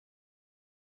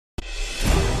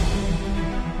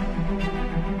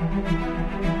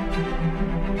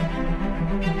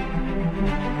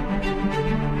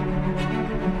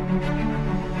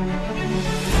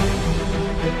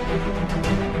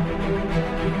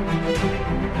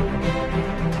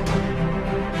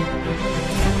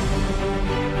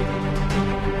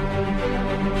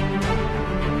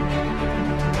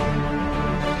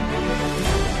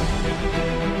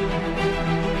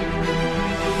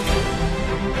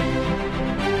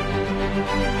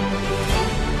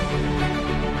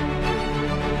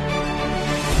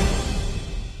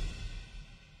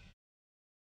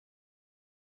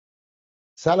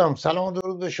سلام و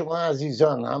درود به شما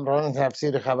عزیزان همراهان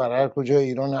تفسیر خبر هر کجای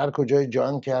ایران هر کجای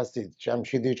جهان که هستید.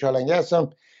 جمشید چالنگی هستم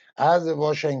از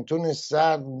واشنگتن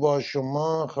سرد با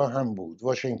شما خواهم بود.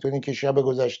 واشنگتنی که شب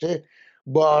گذشته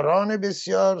باران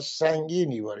بسیار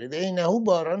سنگینی بارید، اینهو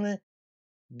باران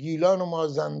گیلان و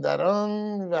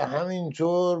مازندران و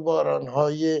همینطور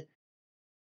بارانهای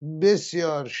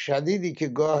بسیار شدیدی که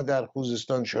گاه در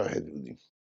خوزستان شاهد بودیم.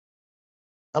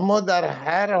 اما در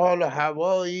هر حال و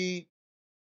هوایی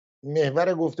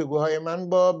محور گفتگوهای من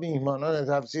با میهمانان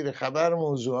تفسیر خبر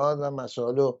موضوعات و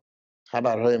مسائل و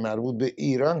خبرهای مربوط به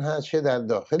ایران هست، چه در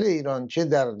داخل ایران، چه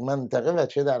در منطقه و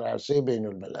چه در عرصه بین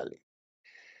المللی.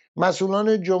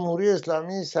 مسئولان جمهوری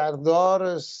اسلامی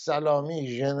سردار سلامی،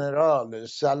 ژنرال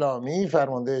سلامی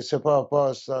فرمانده سپاه،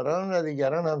 پاسداران و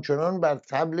دیگران همچنان بر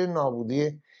طبل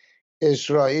نابودی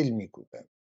اسراییل میکوبند.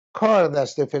 کار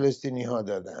دست فلسطینی ها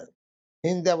دادند.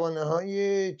 این دوانه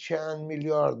های چند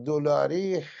میلیارد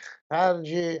دلاری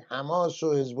خرج حماس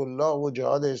و حزب الله و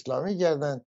جهاد اسلامی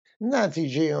کردند.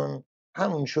 نتیجه اون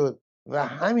همون شد و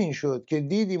همین شد که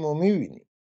دیدیم و میبینیم.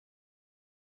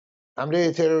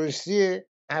 حمله تروریستی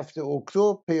 7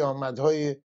 اکتبر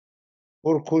پیامدهای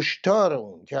پرکشتار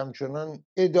اون که همچنان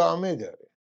ادامه داره.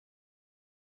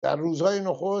 در روزهای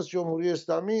نخست جمهوری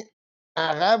اسلامی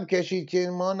عقب کشید که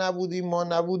ما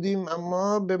نبودیم،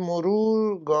 اما به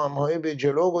مرور گام‌های به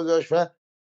جلو گذاشت و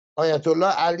آیت الله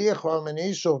علی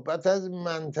خامنه‌ای صحبت از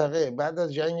منطقه بعد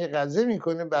از جنگ غزه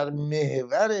میکنه بر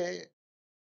محور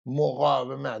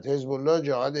مقاومت حزب الله،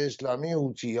 جهاد اسلامی،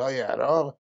 حوثی‌های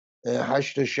عراق،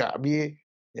 هشت شعبی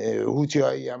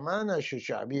حوثی‌های یمن، هشت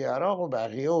شعبی عراق و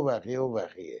بقیه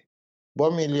با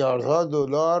میلیاردها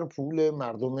دلار پول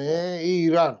مردم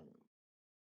ایران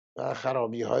و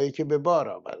خرابی هایی که به بار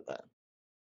آوردن.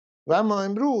 و اما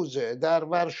امروز در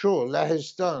ورشو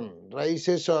لهستان رئیس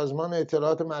سازمان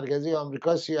اطلاعات مرکزی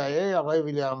آمریکا CIA آقای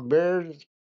ویلیام برد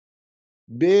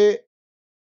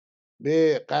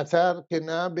به قطر که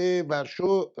نه به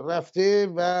ورشو رفته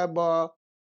و با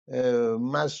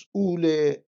مسئول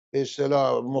به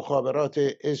اصطلاح مخابرات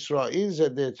اسراییل،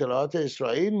 ضد اطلاعات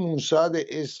اسراییل، موساد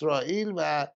اسراییل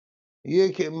و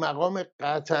یک مقام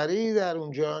قطری در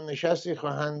اونجا نشستی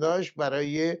خواهند داشت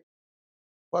برای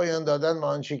پایان دادن به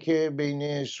آنچه که بین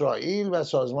اسراییل و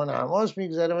سازمان حماس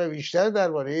میگذره و بیشتر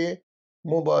درباره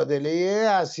مبادله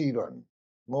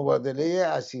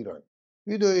اسیران.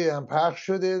 ویدئویی هم پخش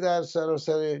شده در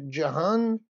سراسر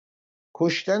جهان.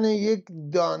 کشتن یک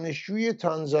دانشجوی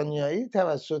تانزانیایی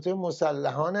توسط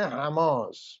مسلحان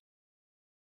حماس،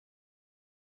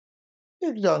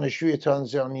 یک دانشجوی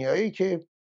تانزانیایی که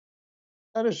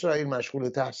در اسرائیل مشغول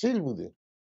تحصیل بوده،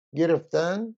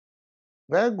 گرفتن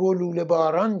و گلوله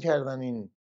باران کردن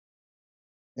این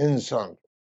انسان.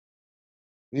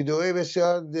 ویدئوی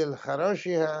بسیار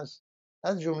دلخراشی هست،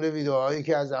 از جمله ویدئوهایی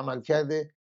که از عملکرد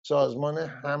سازمان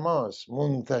حماس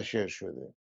منتشر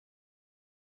شده.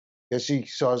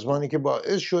 سازمانی که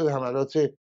باعث شد حملات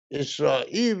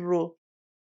اسرائیل رو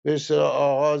به اصطلاح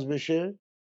آغاز بشه،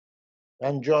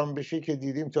 انجام بشه، که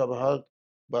دیدیم تا به حال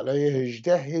بالای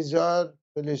 18,000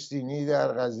 فلسطینی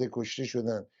در غزه کشته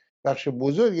شدن. بخش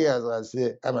بزرگی از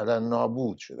غزه عملا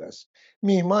نابود شده است.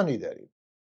 میهمانی داریم.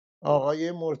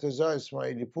 آقای مرتضی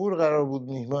اسماعیلی پور قرار بود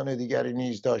میهمان دیگری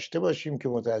نیز داشته باشیم که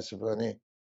متاسفانه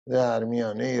در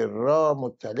میانه راه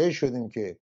مطلع شدیم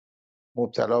که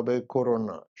مبتلا به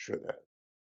کرونا شده.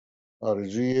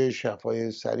 آرزوی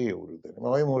شفای سریع او رو داریم.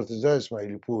 آقای مرتضی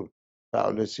اسماعیلی پور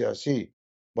فعال سیاسی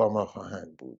با ما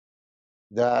خواهند بود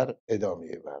در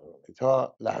ادامه برنامه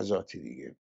تا لحظاتی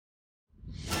دیگه.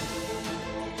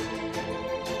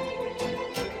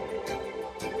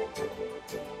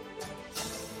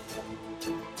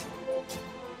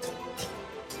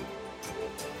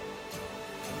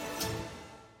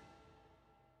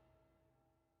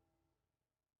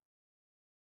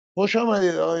 خوش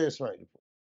آمدید آقای اسماعیلی پور.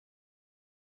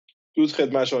 درود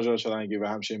خدمت شما جناب چالنگی و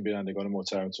همچنین بینندگان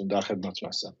محترمتون، در خدمتتون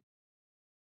هستم.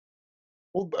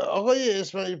 خب آقای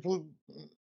اسماعیلی پور،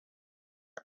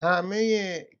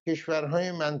 همه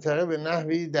کشورهای منطقه به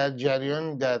نحوی در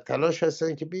جریان، در تلاش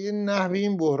هستن که به یه نحوی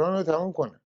این بحران رو تموم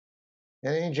کنن،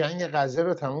 یعنی این جنگ غزه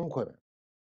رو تموم کنن.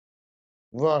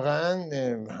 واقعا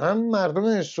هم مردم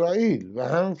اسرائیل و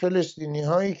هم فلسطینی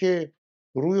هایی که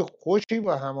روی خوشی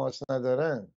با حماس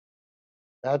ندارن،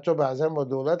 حتی بعضا با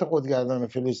دولت خودگردان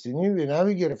فلسطینی به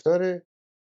نحوی گرفتار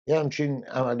یه همچین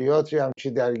عملیات، یه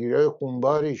همچین درگیری‌های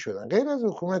خونباری شدن. غیر از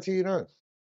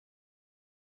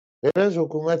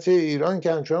حکومت ایران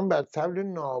که همچنان بر طبل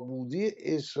نابودی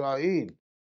اسرائیل.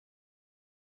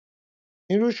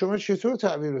 این رو شما چطور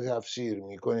تعبیر و تفسیر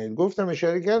میکنید؟ گفتم،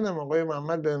 اشاره کردم، آقای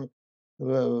محمد به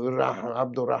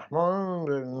عبدالرحمن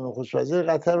نخست وزیر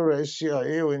قطر و رئیس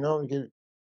CIA و اینا که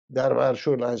در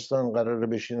ورشو لهستان قراره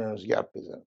بشینن از گپ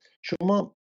بزنن.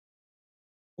 شما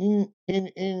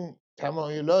این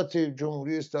تمایلات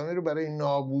جمهوری اسلامی رو برای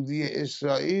نابودی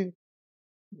اسرائیل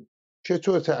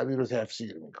چطور تعبیر و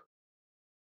تفسیر میکنه؟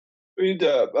 ببینید،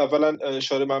 اولا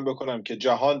اشاره من بکنم که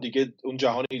جهان دیگه اون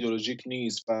جهان ایدئولوژیک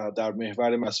نیست و در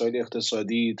محور مسائل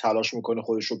اقتصادی تلاش میکنه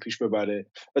خودش رو پیش ببره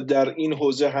و در این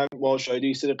حوزه هم ما شاهد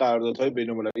یک سری قراردادهای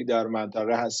بین‌المللی در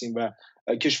منطقه هستیم و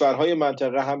کشورهای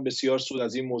منطقه هم بسیار سود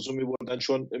از این موضوع می‌بردن،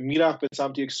 چون میرفت به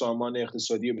سمت یک سامان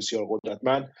اقتصادی بسیار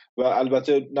قدرتمند و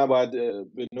البته نباید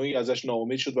به نوعی ازش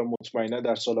ناامید شد و مطمئنا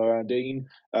در سال آینده این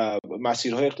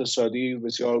مسیرهای اقتصادی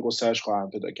بسیار گسترش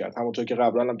خواهند پیدا کرد. همونطور که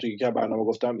قبلا هم توی یک برنامه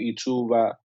گفتم E2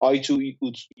 و I2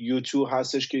 U2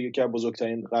 هستش که یکی از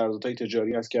بزرگترین قراردادهای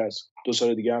تجاری است که از 2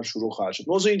 سال دیگه هم شروع خواهد شد.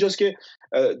 موضوع اینجاست که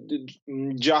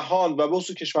جهان و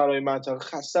بخصوص کشورهای منطقه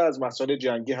خسته از مسائل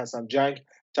جنگی هستند. جنگ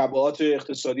تبعات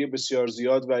اقتصادی بسیار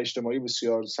زیاد و اجتماعی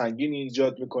بسیار سنگینی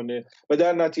ایجاد میکنه و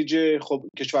در نتیجه خب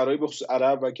کشورهای بخصوص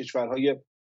عرب و کشورهای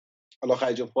حالا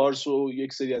خلیج فارس و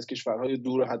یک سری از کشورهای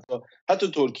دور،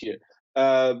 حتی ترکیه،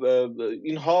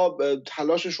 اینها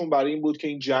تلاششون برای این بود که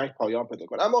این جنگ پایان پیدا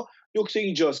کنه. اما نکته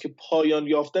اینجاست که پایان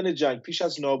یافتن جنگ پیش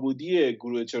از نابودی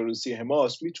گروه تروریستی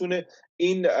حماس میتونه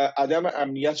این عدم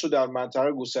امنیت رو در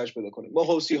منطقه گسترش پیدا کنه. ما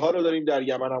حوثی‌ها رو داریم در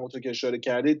یمن، همونطور که اشاره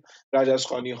کردید،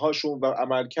 رجزخوانی‌هاشون و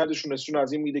عملکردشون نشون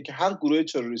از این میده که هر گروه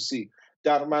تروریستی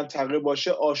در منطقه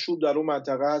باشه آشوب در اون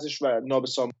منطقه هستش و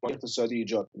نابسامانی اقتصادی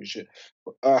ایجاد میشه.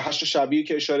 هشت شبیه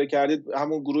که اشاره کردید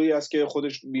همون گروهی است که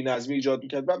خودش بی‌نظمی ایجاد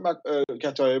میکرد و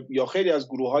کتایب یا خیلی از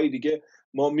گروه‌های دیگه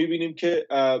ما میبینیم که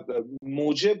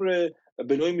موجب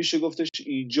به نوعی میشه گفتش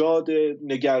ایجاد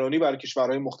نگرانی برای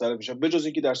کشورهای مختلف میشن، به جز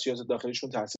اینکه در سیاست داخلیشون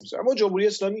تاثیر میذاره. اما جمهوری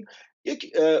اسلامی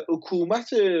یک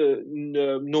حکومت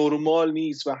نرمال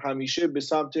نیست و همیشه به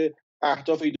سمت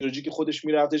اهداف ایدئولوژیک خودش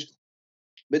میرفتش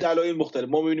به دلایل مختلف.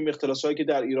 ما می‌بینیم اختلاسایی که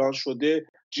در ایران شده،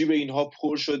 جیب اینها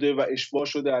پر شده و اشباع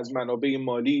شده از منابع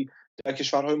مالی، در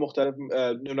کشورهای مختلف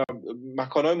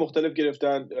مکانهای مختلف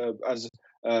گرفتن، از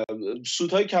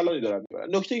سودهای کلانی دارن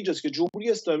میبرن. نکته اینجاست که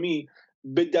جمهوری اسلامی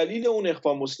به دلیل اون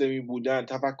اخوان مسلمی بودن،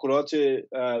 تفکرات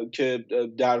که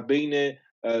در بین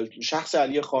شخص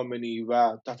علی خامنه‌ای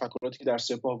و تفکراتی که در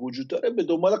سپاه وجود داره، به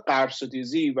دنبال غرب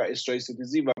ستیزی و اسراییل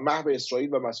ستیزی و محو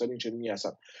اسرائیل و مسائل اینچنینی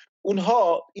هستن.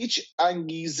 اونها هیچ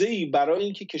انگیزه‌ای برای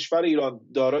اینکه کشور ایران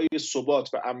دارای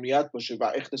ثبات و امنیت باشه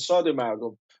و اقتصاد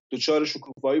مردم دچار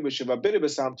شکوفایی بشه و بره به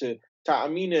سمت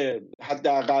تأمین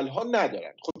حداقل‌ها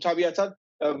ندارن. خب طبیعتاً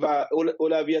و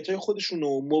اولویت‌های خودشون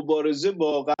رو مبارزه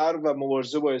با غرب و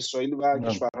مبارزه با اسرائیل و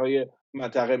کشورهای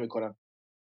منطقه میکنن.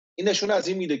 این نشون از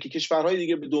این میده که کشورهای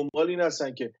دیگه به دنبال این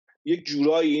هستن که یک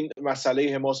جورایی این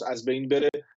مسئله حماس از بین بره.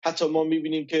 حتی ما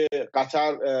میبینیم که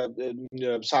قطر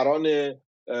سران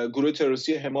گروه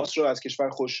تروریستی حماس رو از کشور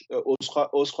خوش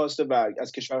عذرخواسته و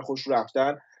از کشور خوش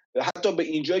رفتن، حتی به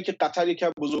اینجایی که قطر یکی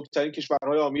از بزرگترین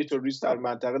کشورهای حامی تروریست در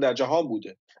منطقه در جهان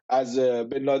بوده، از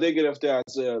بن لادن گرفته،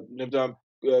 از نمیدونم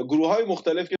گروه‌های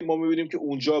مختلف که ما می‌بینیم که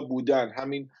اونجا بودن.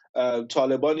 همین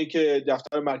طالبانی که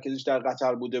دفتر مرکزیش در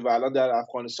قطر بوده و الان در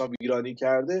افغانستان ویرانی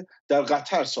کرده، در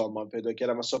قطر سامان پیدا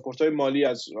کردن و ساپورت‌های مالی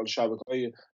از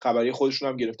شبکه‌های خبری خودشون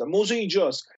هم گرفتن. موضوع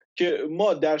اینجاست که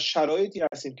ما در شرایطی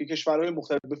هستیم که کشورهای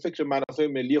مختلف به فکر منافع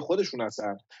ملی خودشون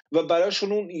هستن و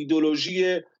برایشون اون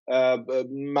ایدئولوژی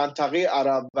منطقه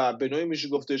عرب و به نوعی میشه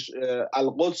گفتش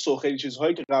القدس و خیلی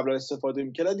چیزهایی که قبلا استفاده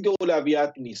می‌کردن دیگه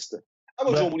اولویت نیست.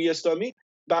 اما جمهوری اسلامی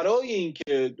برای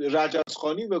اینکه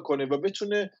رجزخوانی بکنه و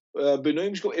بتونه به نوعی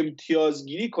میشه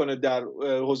امتیازگیری کنه در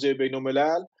حوزه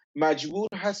بین‌الملل، مجبور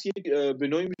هست یک به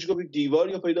نوعی میشه گفت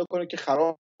دیواری رو پیدا کنه که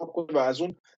خراب کنه و از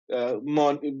اون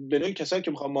به نوعی کسایی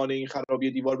که میخوان مانع این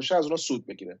خرابی دیوار بشه از اونها سود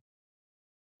بگیره.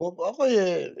 خب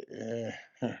آقای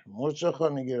مرتضی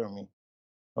خان گرامی،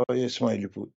 آقای اسماعیلی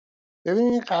بود،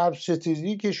 ببینید غرب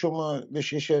ستیزی که شما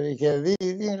بهش اشاره کردید،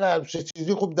 این غرب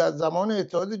ستیزی خب در زمان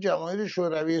اتحاد جماهیر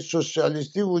شوروی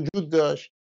سوسیالیستی وجود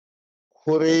داشت.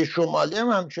 کره شمالی هم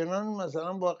همچنان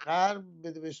مثلا با غرب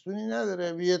بدبستونی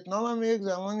نداره. ویتنام هم یک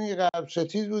زمانی غرب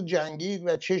ستیز بود، جنگید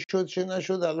و چه شد چه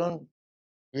نشد. الان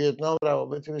ویتنام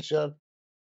روابط بسیار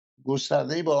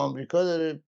گسترده‌ای با آمریکا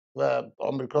داره و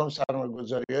آمریکا هم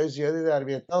سرمایه‌گذاری‌های زیادی در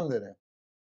ویتنام داره.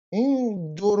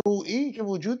 این دورویی که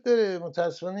وجود داره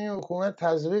متاسفانه این حکومت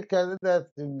تزریق کرده در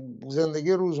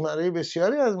زندگی روزمره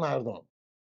بسیاری از مردم.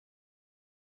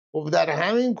 خب در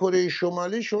همین کره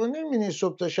شمالی شما نمی‌بینید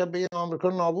صبح تا شب بگن آمریکا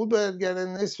نابود باید گردن،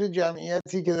 نصف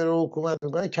جمعیتی که داره حکومت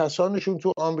میکنه کسانشون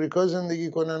تو آمریکا زندگی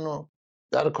کنن و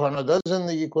در کانادا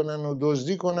زندگی کنن و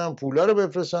دزدی کنن، پولا رو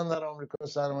بفرستن در آمریکا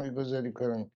سرمایه گذاری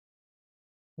کنن.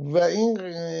 و این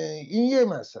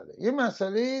یه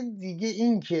مسئله دیگه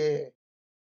این که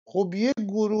خب یه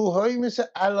گروه‌هایی مثل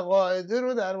القاعده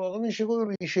رو در واقع میشه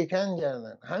گفت ریشه‌کن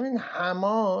کردن.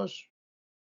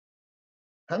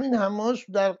 همین حماس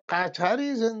در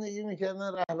قطری زندگی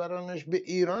میکردن، رهبرانش به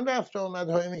ایران رفت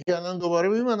آمدهایی میکردن، دوباره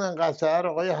میمدن قطر،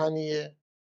 آقای هنیه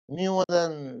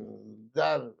میومدن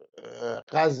در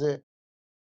غزه.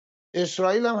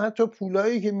 اسراییل هم حتی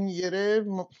پولایی که میگیره،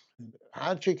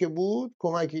 هر چه که بود،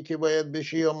 کمکی که باید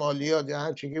بشه یا مالیات یا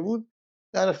هر چه که بود،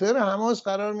 در اختیار حماس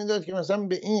قرار میداد که مثلا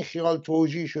به این خیال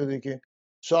توجیه شده که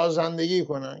سازندگی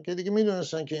کنن، که دیگه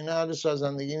میدونستن که اینا اهل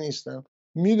سازندگی نیستن،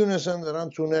 میدونستن دارن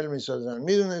تونل میسازن،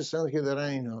 میدونستن که دارن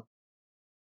اینا.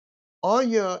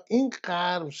 آیا این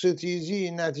غرب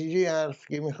ستیزی، نتیجه حرف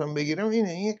که میخوام بگیرم اینه،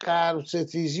 این غرب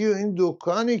ستیزی و این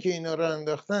دکانی که اینا رو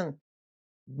انداختن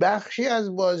بخشی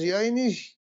از بازیایی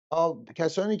نیست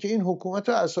کسانی که این حکومت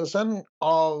رو اساسا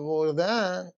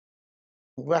آوردن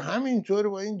و همینطور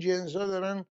با این جنسا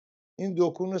دارن این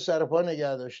دکون رو سرپا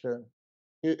نگه داشتن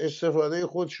که استفاده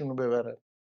خودشونو ببرن؟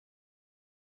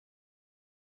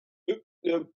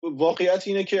 واقعیت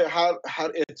اینه که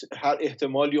هر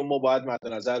احتمالی رو ما باید مد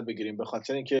نظر بگیریم، به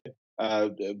خاطر اینکه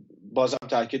بازم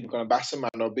تاکید میکنم بحث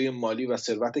منابع مالی و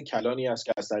ثروت کلانی است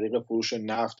که از طریق فروش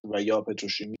نفت و یا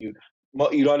پتروشیمی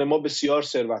ایران ما بسیار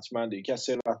ثروتمنده، یکی از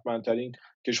ثروتمندترین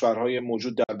کشورهای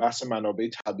موجود در بحث منابع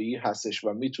طبیعی هستش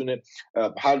و میتونه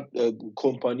هر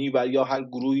کمپانی و یا هر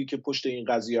گروهی که پشت این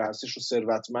قضیه هستش رو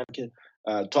ثروتمند که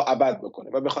تا ابد بکنه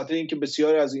و به خاطر اینکه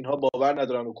بسیاری از اینها باور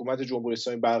ندارن حکومت جمهوری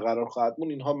اسلامی برقرار خواهد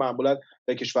موند، اینها معمولا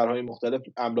در کشورهای مختلف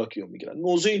املاکی رو میگیرن.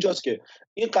 موضوع اینجاست که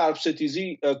این غرب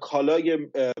ستیزی کالای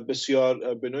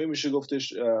بسیار به نوعی میشه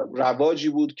گفتش رواجی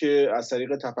بود که از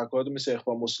طریق تفکرات مثل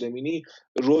اخوان مسلمینی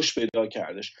رشد پیدا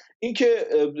کردش. اینکه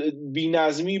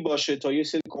بی‌نظمی باشه تا یه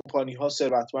سری کمپانی ها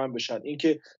ثروتمند بشن،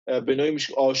 اینکه به نوعی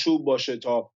میشه آشوب باشه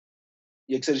تا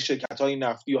یک سری شرکت‌های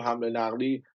نفتی و حمل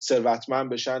نقلی ثروتمند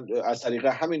بشن از طریق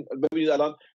همین. ببینید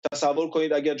الان تصور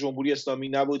کنید اگر جمهوری اسلامی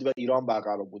نبود و ایران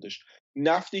برقرار بودش،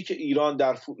 نفتی که ایران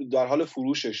در حال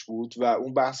فروشش بود و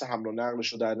اون بحث حمل و نقلش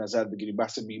رو در نظر بگیریم،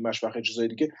 بحث بیمش و خیلی چیزای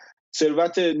دیگه،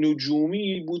 ثروت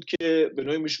نجومی بود که به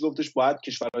نوعی میشه گفتش باید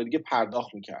کشورهای دیگه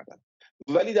پرداخت می‌کردن.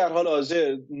 ولی در حال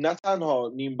حاضر نه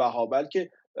تنها نیم بها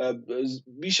بلکه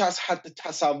بیش از حد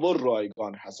تصور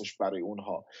رایگان هستش برای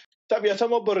اونها. طبیعتا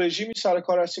ما با رژیمی سر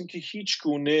کار هستیم که هیچ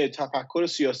گونه تفکر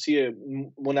سیاسی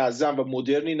منظم و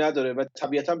مدرنی نداره و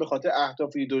طبیعتا به خاطر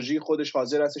اهداف ایدئولوژی خودش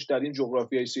حاضر هستش در این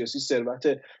جغرافیای سیاسی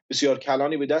ثروت بسیار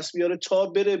کلانی به دست بیاره تا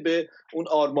بره به اون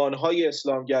آرمان‌های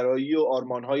اسلامگرایی و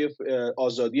آرمان‌های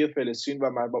آزادی فلسطین و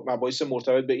مباحث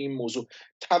مرتبط به این موضوع.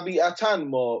 طبیعتا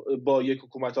ما با یک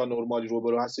حکومت نرمالی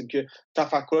روبرو هستیم که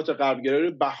تفکرات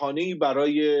غربگرایی بهانه‌ای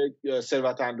برای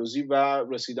ثروت اندوزی و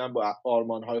رسیدن به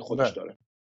آرمان‌های خودش داره.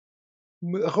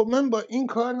 خب من با این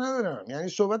کار ندارم، یعنی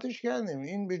صحبتش کردیم،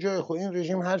 این به جای خود، این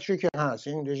رژیم هر چی که هست،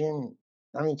 این رژیم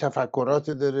همین تفکرات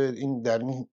داره، این در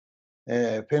این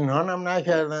پنهان هم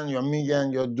نکردن یا میگن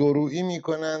یا درویی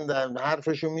میکنن، در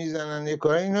حرفشو میزنن یه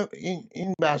کار.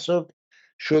 این بحثا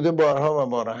شده بارها و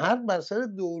بارها، هر بر سر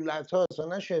دولت ها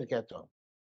نه شرکت ها.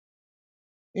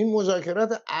 این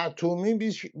مذاکرات اتمی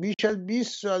بیش از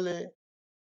 20 ساله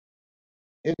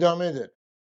ادامه داره.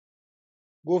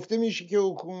 گفته میشه که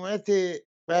حکومت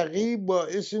فقیه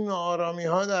باعث ناآرامی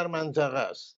ها در منطقه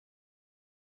است،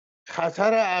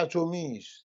 خطر اتمی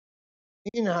است،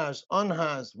 این هست آن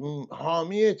هست،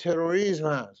 حامی تروریسم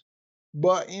هست.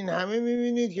 با این همه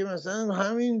میبینید که مثلا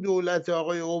همین دولت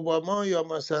آقای اوباما یا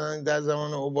مثلا در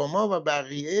زمان اوباما و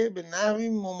بقیه به نحوی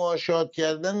مماشات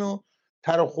کردن و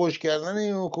تر و خوش کردن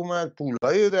این حکومت،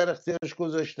 پولهایی رو در اختیارش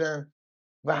گذاشتن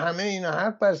و همه اینا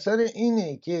حرف بر سر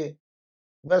اینه که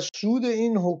و سود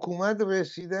این حکومت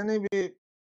رسیدن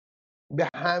به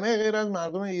همه غیر از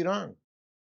مردم ایران.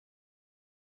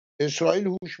 اسراییل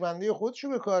هوشمندی خودشو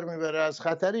به کار میبره، از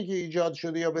خطری که ایجاد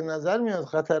شده یا به نظر میاد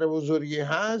خطر بزرگی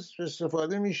هست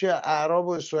استفاده میشه، اعراب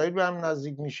و اسراییل به هم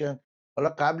نزدیک میشن. حالا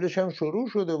قبلش هم شروع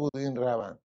شده بود این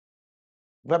روند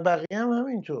و بقیه هم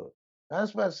همینطور.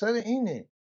 پس بر سر اینه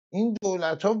این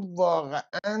دولت ها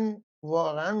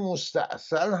واقعا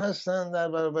مستعسل هستن در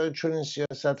برابر چنین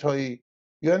سیاست هایی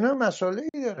یا نه مسائلی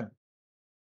دارن؟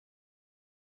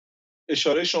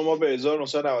 اشاره شما به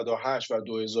 1998 و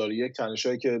 2001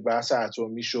 تنش‌هایی که بحث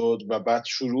اتمی شد و بعد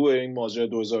شروع این ماجرا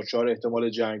 2004 احتمال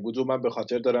جنگ بود و من به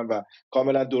خاطر دارم و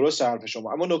کاملا درست حرف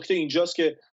شما. اما نکته اینجاست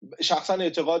که شخصا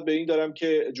اعتقاد به این دارم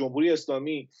که جمهوری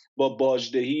اسلامی با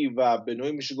باجدهی و به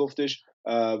نوعی میشه گفتش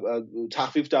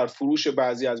تخفیف در فروش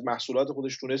بعضی از محصولات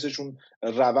خودش تونستشون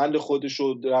روند خودش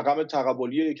رو، رقم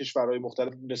تقبلی کشورهای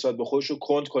مختلف نسبت به خودش رو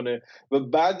کند کنه و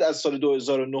بعد از سال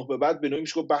 2009 به بعد به نوعی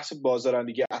میشه بحث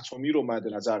بازدارندگی اتمی رو مد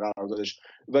نظر قرار دادش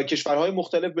و کشورهای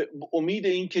مختلف به امید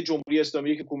این که جمهوری اسلامی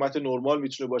یک حکومت نرمال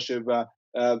میتونه باشه و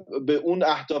به اون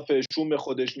اهداف شوم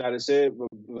خودش نرسه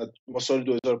و سال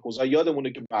 2015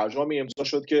 یادمونه که برجامی امضا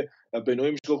شد که به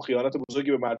نوعی میشه گفت خیانت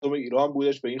بزرگی به مردم ایران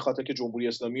بودش، به این خاطر که جمهوری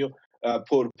اسلامی رو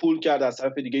پرپول کرد. از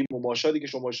طرف دیگه مماشاتی که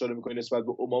شما اشاره میکنید نسبت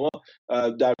به اوباما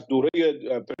در دوره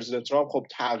پرزیدنت ترامپ خب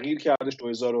تغییر کردش.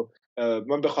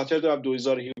 من به خاطر دارم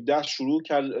 2017 شروع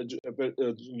کرد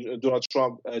دونالد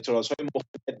ترامپ اعتراضهای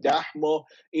مختلف، 10 ماه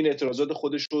این اعتراضات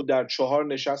خودش رو در 4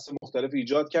 نشست مختلف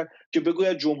ایجاد کرد که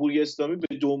بگوید جمهوری اسلامی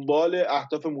به دنبال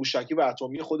اهداف موشکی و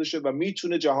اتمی خودشه و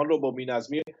میتونه جهان رو با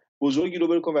بی‌نظمی بزرگی رو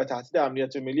بکنه و تهدید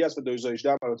امنیت ملی است و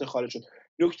 2018 البته خارج شد.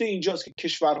 نکته اینجاست که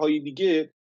کشورهای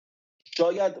دیگه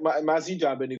شاید من از این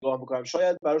جنبه نگاه میکنم،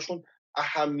 شاید براشون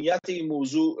اهمیت این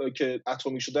موضوع که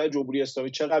اتمی شدن جمهوری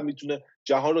اسلامی چقدر میتونه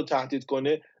جهان رو تهدید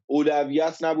کنه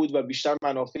اولویت نبود و بیشتر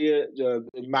منافع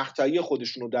مقطعی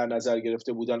خودشون رو در نظر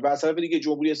گرفته بودن و از طرف دیگه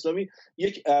جمهوری اسلامی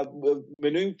یک به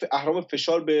نوعی اهرام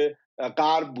فشار به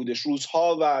غرب بودش.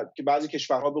 روزها و که بعضی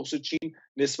کشورها به خصوص چین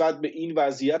نسبت به این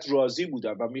وضعیت راضی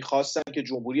بودن و میخواستن که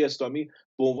جمهوری اسلامی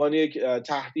به عنوان یک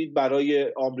تهدید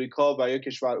برای آمریکا و یا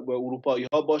کشور و اروپایی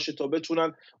ها باشه تا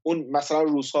بتونن اون مثلا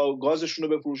روس‌ها گازشون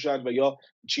رو بفروشن و یا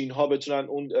چین‌ها بتونن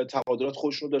اون تبادلات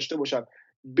خودشون رو داشته باشن.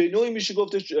 به نوعی میشه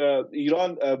گفتش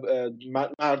ایران،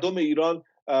 مردم ایران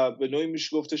به نوعی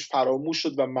میشه گفتش فراموش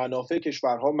شد و منافع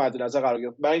کشورها مد نظر قرار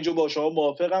گرفت. من اینجا با شما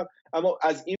موافقم، اما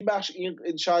از این بخش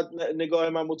این شاید نگاه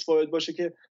من متفاوت باشه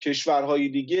که کشورهای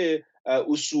دیگه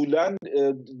اصولا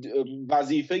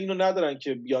وظیفه اینو ندارن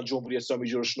که بیان جمهوری اسلامی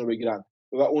جلوشون رو بگیرن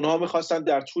و اونها میخواستن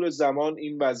در طول زمان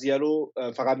این وضعیت رو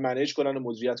فقط منیج کنن و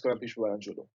مدیریت کنن، پیش ببرن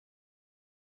جلو.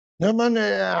 نه،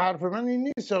 حرف من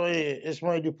این نیست آقای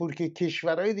اسماعیلی پور که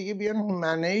کشورهای دیگه بیان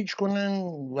منیج کنن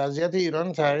وضعیت ایران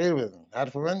رو تغییر بدن.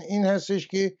 حرف من این هستش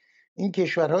که این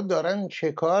کشورها دارن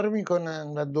چه کار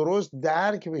میکنن و درست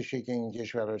درک بشه که این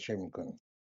کشورها چه میکنن.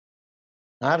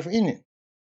 حرف اینه.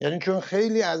 یعنی چون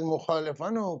خیلی از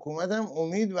مخالفان حکومت هم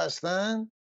امید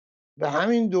بستن به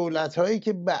همین دولت هایی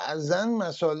که بعضا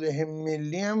مصالح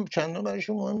ملی هم چندان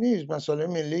برایشون مهم نیست، مصالح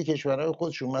ملی کشورهای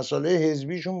خودشون، مصالح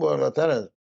حزبیشون بالاتر از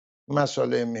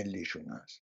مصالح ملیشون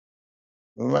هست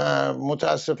و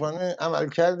متاسفانه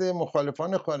عملکرد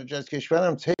مخالفان خارج از کشور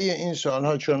هم طی این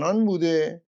سالها چنان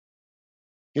بوده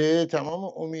که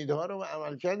تمام امیدها رو و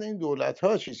عملکرد این دولت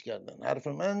ها چیز کردن. حرف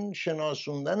من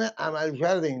شناسوندن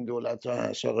عملکرد این دولت ها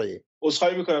هست آقای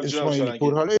عذرخواهی میکنم جناب اسماعیلی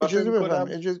پور. شالنگی. حالا اجازه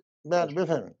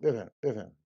بفهم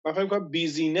بفرمایید. من فکر می‌کنم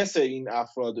بیزینس این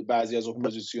افراد بعضی از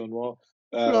اپوزیسیون‌ها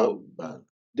بله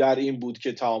در این بود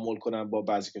که تعامل کنن با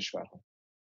بعضی کشورها.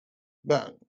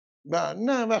 بله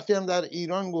نه، وقتی هم در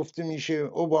ایران گفته میشه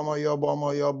اوباما یا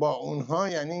باما یا با اونها،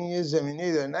 یعنی یه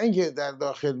زمینه داره، نه اینکه در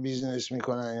داخل بیزینس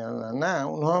میکنن یا نه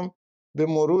اونها هم به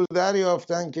مرور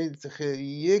دریافتن که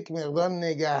یک مقدار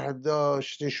نگه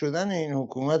داشته شدن این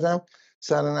حکومت هم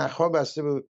سرنخها بسته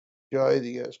به جای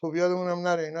دیگه است. خب یادمونم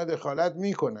نره اینا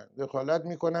دخالت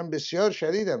میکنن بسیار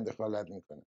شدید هم دخالت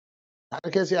میکنن.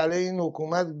 هر کسی علیه این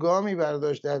حکومت گامی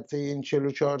برداشت در طی این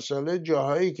 44 ساله،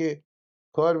 جاهایی که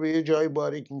کار به یه جای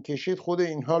باریک میکشید خود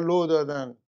اینها لو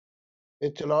دادن،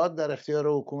 اطلاعات در اختیار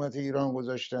حکومت ایران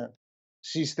گذاشتن،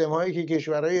 سیستم هایی که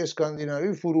کشورهای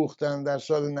اسکاندیناوی فروختن در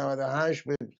سال 98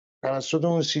 به توسط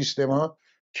اون سیستم ها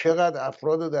چقدر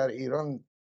افراد رو در ایران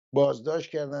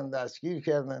بازداشت کردن، دستگیر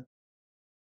کردن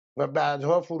و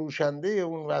بعدها فروشنده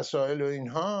اون وسایل و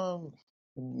اینها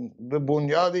به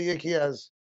بنیاد یکی از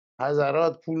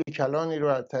حضرات پول کلانی رو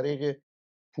از طریق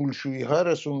پولشویی ها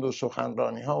رسوند و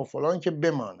سخنرانی ها و فلان که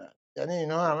بماند. یعنی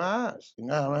اینا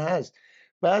همه هست.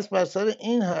 بس بر سر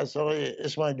این هست آقای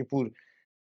اسماعیلی پور،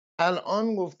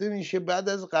 الان گفته میشه بعد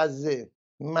از غزه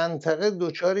منطقه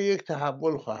دچار یک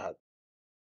تحول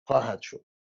خواهد شد.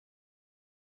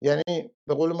 یعنی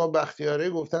به قول ما بختیاری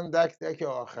گفتن دک دک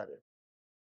آخره.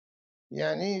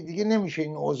 یعنی دیگه نمیشه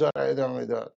این اوضاع را ادامه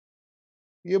داد.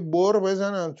 یه بر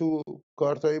بزنن تو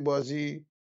کارتای بازی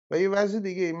و یه وضع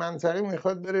دیگه منطقه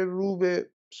میخواد بره رو به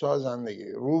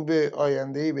سازندگی، رو به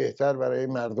آیندهی بهتر برای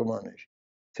مردمانش.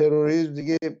 تروریسم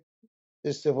دیگه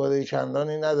استفاده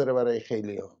چندانی نداره برای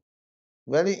خیلی ها،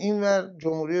 ولی اینور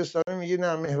جمهوری اسلامی میگه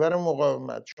نه، محور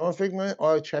مقاومت. شما فکر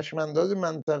کنید چشمانداز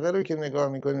منطقه رو که نگاه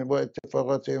میکنید با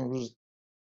اتفاقات امروز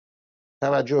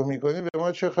توجه میکنید، به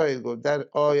ما چه خواهید گفت در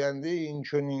آینده این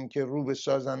چنین که رو به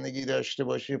سازندگی داشته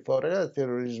باشه، فارغ از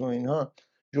تروریسم و اینها،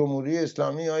 جمهوری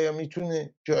اسلامی آیا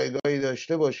میتونه جایگاهی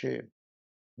داشته باشه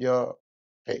یا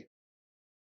خیلی.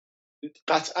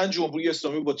 قطعا جمهوری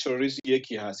اسلامی با تروریسم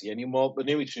یکی هست. یعنی ما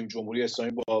نمیتونیم جمهوری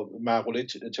اسلامی با مقوله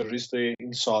تروریست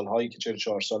این سالهایی که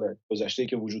 44 سال گذشته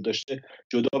که وجود داشته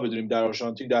جدا بدونیم. در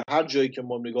آرژانتین، در هر جایی که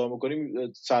ما نگاه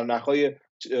میکنیم سرنخهای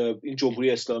این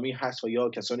جمهوری اسلامی هست و یا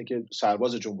کسانی که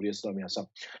سرباز جمهوری اسلامی هستن.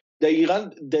 دقیقاً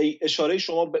اشاره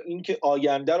شما به این که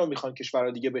آینده رو میخوان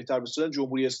کشورها دیگه بهتر بسازن،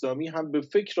 جمهوری اسلامی هم به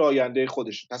فکر آینده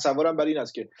خودش. تصورم بر این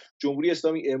است که جمهوری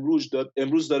اسلامی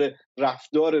امروز داره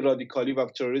رفتار رادیکالی و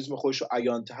تروریسم خودش رو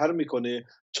عیان‌تر میکنه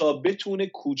تا بتونه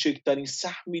کوچکترین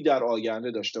سهمی در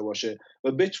آینده داشته باشه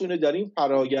و بتونه در این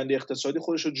فرآیند اقتصادی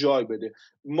خودش رو جای بده.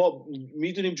 ما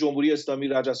میدونیم جمهوری اسلامی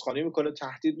رجزخوانی میکنه،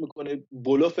 تهدید میکنه،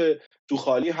 بلوف تو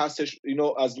خالی هستش.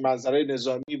 اینو از منظر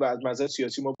نظامی و از منظر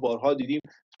سیاسی ما بارها دیدیم.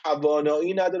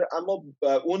 توانایی نداره، اما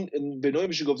اون به نوعی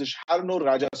میشه گفتش هر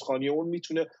نوع رجزخوانی اون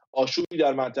میتونه آشوبی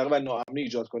در منطقه و ناامنی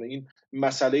ایجاد کنه. این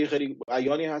مسئله خیلی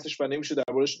عیانی هستش و نمیشه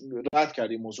دربارش رد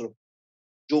کرد این موضوع رو.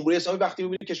 جمهوری اسلامی وقتی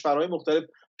میبینه کشورهای مختلف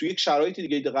توی یک شرایط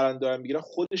دیگه قرار دارن میگیرن،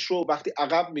 خودش رو وقتی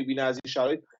عقب میبینه از این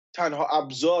شرایط، تنها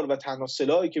ابزار و تنها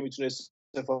سلاحی که میتونه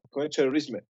استفاده کنه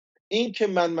تروریسمه. این که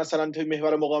من مثلا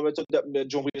محور مقاومت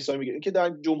جمهوری اسلامی میگه، این که در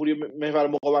جمهوری محور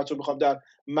مقاومت رو میخوام در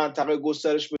منطقه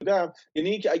گسترش بدم، یعنی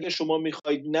اینکه اگه شما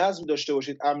میخواید نظم داشته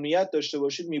باشید، امنیت داشته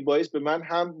باشید، میبایست به من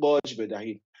هم باج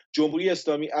بدهید. جمهوری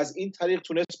اسلامی از این طریق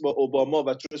تونست با اوباما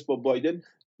و تونست با بایدن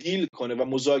دیل کنه و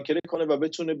مذاکره کنه و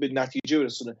بتونه به نتیجه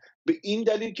برسونه. به این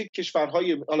دلیل که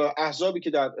کشورهای احزابی که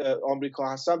در آمریکا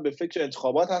هستن به فکر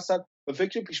انتخابات هستن، به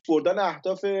فکر پیش بردن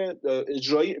اهداف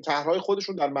اجرایی طرحهای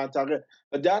خودشون در منطقه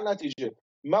و در نتیجه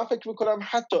من فکر میکنم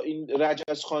حتی این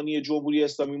رجزخوانی جمهوری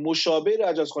اسلامی مشابه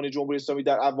رجزخوانی جمهوری اسلامی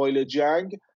در اوایل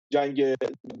جنگ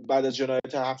بعد از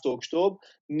جنایت 7 اکتبر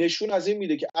نشون از این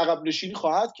میده که عقب نشینی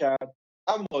خواهد کرد،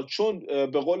 اما چون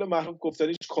به قول معروف گفتنی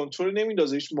هیچ کنترل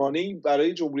نمیندازه، هیچ مانعی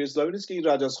برای جمهوری اسلامی نیست که این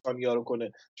رجزخوانی‌ها رو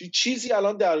کنه. چیزی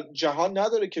الان در جهان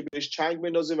نداره که بهش چنگ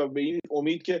بندازه و به این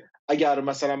امید که اگر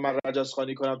مثلا من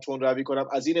رجزخوانی کنم، تون روی کنم،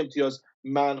 از این امتیاز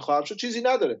من خواهم شد، چیزی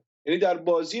نداره. یعنی در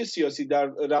بازی سیاسی، در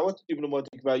روابط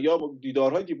دیپلماتیک و یا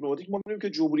دیدارهای دیپلماتیک ما می‌بینیم که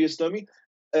جمهوری اسلامی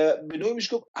به نوعی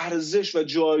میشه گفت ارزش و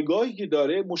جایگاهی که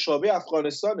داره مشابه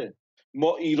افغانستانه.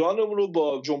 ما ایرانمون رو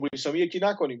با جمهوری اسلامی یکی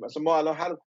نکنیم. مثلا ما الان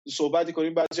هر صحبتی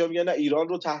کنیم بعضی‌ها میگن نه ایران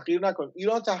رو تحقیر نکن.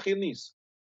 ایران تحقیر نیست.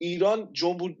 ایران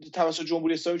توسط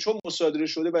جمهوری اسلامی چون مصادره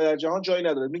شده و در جهان جایی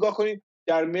نداره. نگاه کنید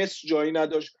در مصر جایی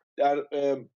نداشت، در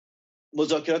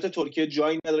مذاکرات ترکیه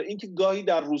جایی نداره. اینکه گاهی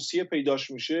در روسیه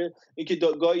پیداش میشه، اینکه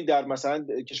گاهی در مثلا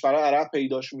کشورهای عرب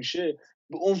پیداش میشه،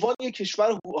 به عنوان یک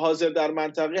کشور حاضر در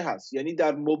منطقه هست. یعنی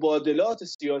در مبادلات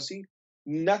سیاسی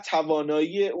نه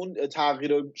توانایی اون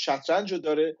تغییر شطرنج رو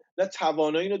داره، نه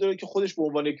توانایی رو داره که خودش به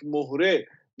عنوان یک مهره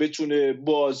بتونه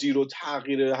بازی رو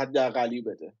تغییر حداقلی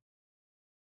بده.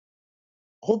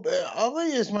 خب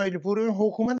آقای اسماعیل پور،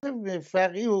 حکومت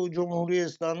فقیه و جمهوری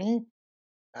اسلامی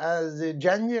از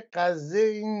جنگ غزه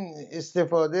این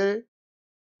استفاده،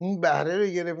 این بهره رو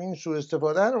گرفت، این سوء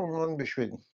استفاده رو عنوان بهش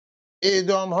بدیم،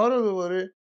 اعدام ها رو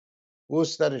دوباره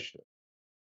گسترش داد.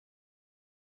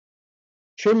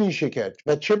 چه میشه کرد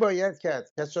و چه باید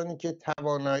کرد کسانی که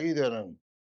توانایی دارن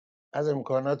از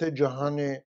امکانات جهان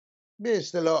به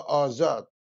اصطلاح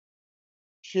آزاد،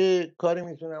 چه کاری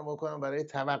میتونن بکنن برای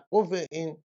توقف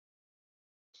این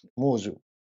موضوع؟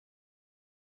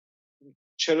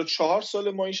 44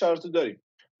 سال ما این شرط داریم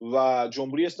و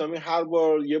جمهوری اسلامی هر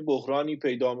بار یه بحرانی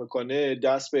پیدا میکنه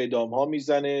دست به اعدام ها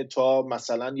میزنه تا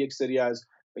مثلا یک سری از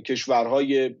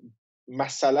کشورهای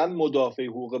مثلا مدافع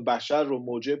حقوق بشر رو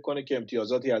موجب کنه که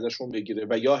امتیازاتی ازشون بگیره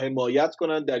و یا حمایت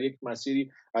کنن در یک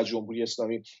مسیری از جمهوری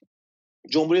اسلامی.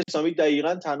 جمهوری اسلامی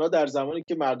دقیقاً تنها در زمانی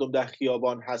که مردم در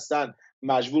خیابان هستن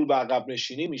مجبور به عقب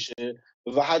نشینی میشه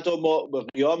و حتی ما به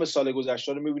قیام سال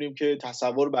گذشته رو میبینیم که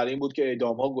تصور بر این بود که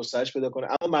اعدام‌ها گسترش پیدا کنه،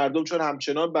 اما مردم چون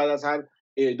همچنان بعد از هر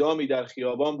اعدامی در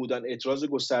خیابان بودن، اعتراض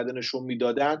گسترده نشون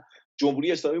میدادن،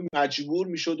 جمهوری اسلامی مجبور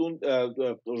میشد اون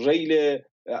ریل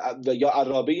یا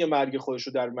عرابه مرگ خودش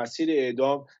رو در مسیر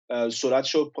اعدام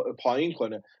سرعتش رو پایین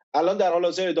کنه. الان در حال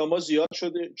حاضر اعدام‌ها زیاد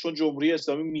شده چون جمهوری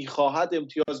اسلامی میخواهد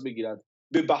امتیاز بگیرد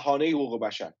به بهانه حقوق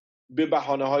بشر، به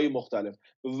بهانه‌های مختلف.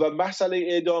 و مسئله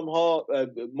اعدام‌ها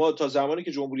ما تا زمانی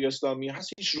که جمهوری اسلامی هست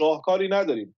هیچ راهکاری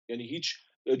نداریم. یعنی هیچ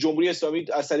جمهوری اسلامی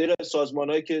از طریق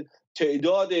سازمان‌هایی که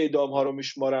تعداد اعدام‌ها رو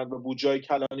میشمارند و بودجه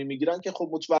کلانی میگیرن که خب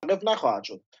متوقف نخواهد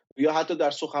شد، یا حتی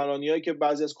در سخنرانی‌هایی که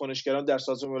بعضی از کنشگران در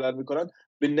سازمان ملل میکنن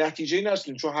به نتیجه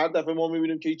نرسیم، چون هر دفعه ما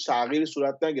میبینیم که هیچ تغییری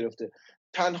صورت نگرفته.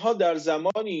 تنها در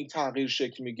زمانی تغییر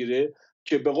شکل میگیره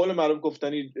که به قول معروف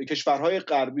گفتنی کشورهای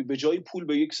غربی به جای پول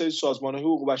به یک سری سازمان‌های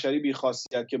حقوق بشری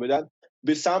بی‌خاصیت که بدن،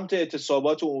 به سمت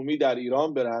اعتصابات عمومی در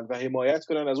ایران برن و حمایت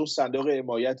کنن از اون صندوق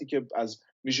حمایتی که از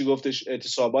میشه گفتش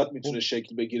اعتصابات میتونه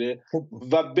شکل بگیره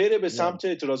و بره به سمت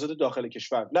اعتراضات داخل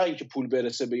کشور، نه اینکه پول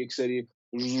برسه به یک سری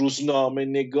روزنامه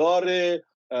نگار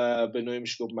به نوعی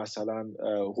میشه گفت مثلا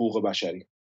حقوق بشری.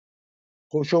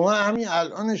 خب شما همین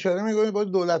الان اشاره میکنید باید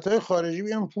دولت‌های خارجی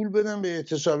بیان پول بدن به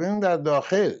اعتصابیون در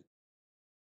داخل،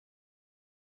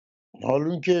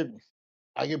 حالا که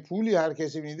اگه پولی هر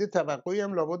کسی میده توقعی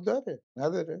هم لابد داره،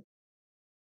 نداره؟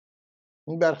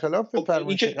 این برخلاف خب این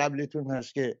فرمایش که قبلیتون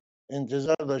هست که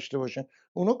انتظار داشته باشن.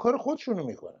 اونا کار خودشونو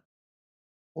میکنن،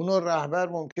 اونا رهبر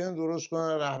ممکن درست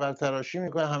کنن، رهبر تراشی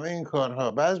میکنن، همه این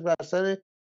کارها بر سر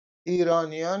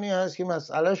ایرانیانی هست که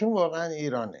مسئلهشون واقعا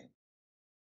ایرانه.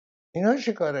 اینا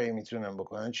چه کارایی میتونن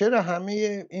بکنن؟ چرا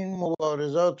همه این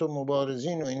مبارزات و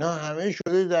مبارزین و اینا همه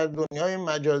شده در دنیای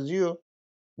مجازی و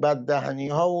بددهنی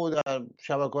ها و در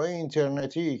شبکه‌های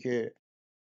اینترنتی که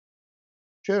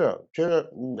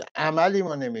چرا عملی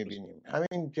ما نمیبینیم؟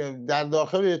 همین که در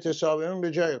داخل اعتصابیون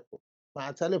به جای خود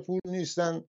معطل پول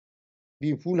نیستن،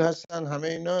 بی پول هستن، همه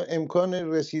اینا امکان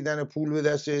رسیدن پول به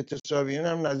دست اعتصابیون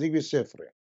هم نزدیک به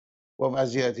صفره با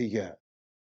وضعیتی که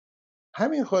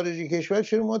همین خارجی کشور.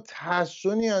 چرا ما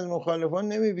تحسنی از مخالفان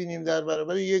نمیبینیم در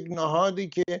برابر یک نهادی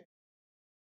که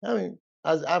همین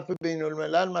از عفو بین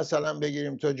الملل مثلا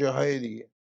بگیریم تا جاهای دیگه؟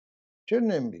 چرا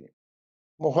نمیبینیم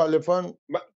مخالفان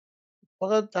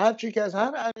فقط هر چی که از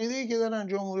هر عقیده‌ای که دارن،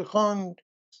 جمهوری خان،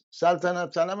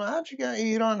 سلطنت طلب، هر چی که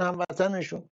ایران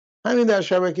هموطنشون، همین در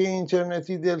شبکه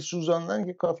اینترنتی دل سوزاندن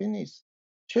که کافی نیست.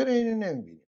 چرا اینو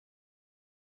نمیبینیم؟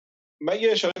 من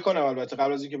یه اشاره کنم البته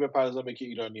قبل از اینکه بپردازم به که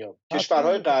ایرانی‌ها،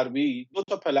 کشورهای غربی دو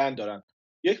تا پلن دارن.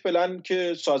 یک پلن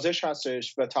که سازش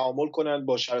هستش و تعامل کنن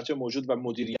با شرایط موجود و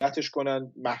مدیریتش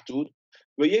کنن محدود،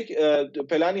 و یک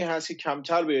پلنی هست که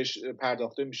کمتر بهش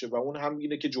پرداخته میشه و اون هم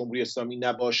اینه که جمهوری اسلامی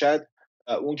نباشد،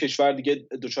 اون کشور دیگه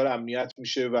دچار امنیت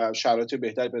میشه و شرایط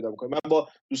بهتری پیدا میکنه. من با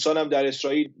دوستانم در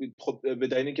اسراییل، خب به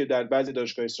دلیل اینکه در بعضی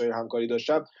دانشگاه اسراییل همکاری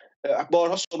داشتم،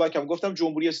 بارها صحبت کردم، گفتم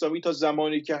جمهوری اسلامی تا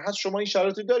زمانی که هست شما این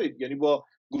شرایط دارید، یعنی با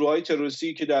گروه‌های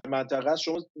تروریستی که در منطقه هست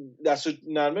شما دست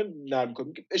نرم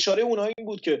کنید. اشاره اونها این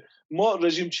بود که ما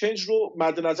رژیم چنج رو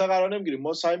مد نظر قرار نمیگیریم،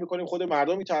 ما سعی میکنیم خود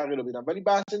مردم این تغییر رو بدن، ولی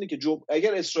بحث اینه که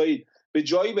اگر اسرائیل به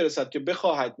جایی برسد که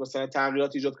بخواهد مثلا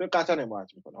تغییرات ایجاد کنه قطعا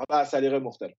حمایت میکنه، حالا از طریق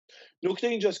مختلف. نکته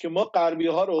اینجاست که ما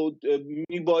غربی‌ها رو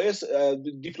میبایست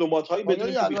دیپلمات‌هایی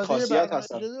بدونیم که بی‌خاصیت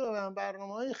هستن.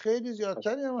 برنامه‌های خیلی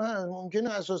زیادتری هم هست، ممکنه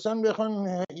اساساً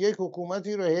بخوان یک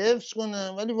حکومتی رو حفظ کنن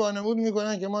ولی وانمود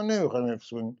میکنن که ما نمیخوایم حفظ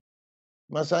کنیم،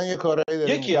 مثلا یه کارایی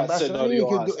داره یکی از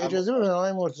سناریوها هست. اجازه بدید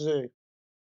آقای مرتضی،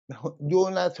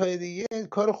 دولت‌های دیگه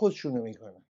کار خودشونو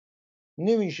میکنن،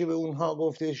 نمیشه به اونها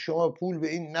گفته شما پول به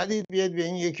این ندید بیاد به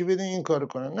این یکی بدین این کارو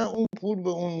کنن. نه، اون پول به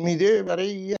اون میده برای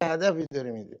یه هدفی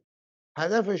داره میده،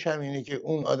 هدفش همینه که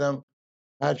اون آدم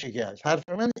هر چی که هست. حرف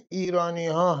من ایرانی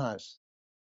ها هست.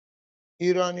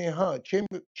 ایرانی ها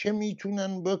چه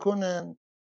میتونن بکنن؟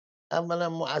 اولا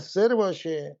مؤثر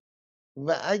باشه،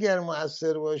 و اگر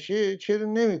مؤثر باشه چرا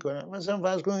نمیکنن؟ مثلا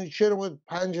فرض کنید چرا ما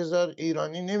 5000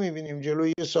 ایرانی نمیبینیم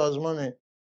جلوی یه سازمان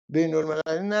بین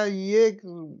المللی، نه یک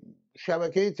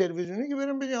شبکه تلویزیونی که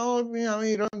بریم بگیم آقا این همه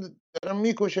ایران دارن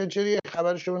میکشن، چرا یه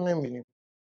خبرش رو نمیبینیم؟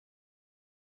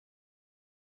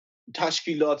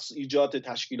 ایجاد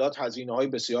تشکیلات هزینه‌های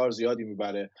بسیار زیادی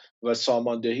میبره و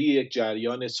ساماندهی یک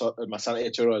جریان مثلا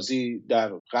اعتراضی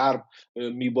در غرب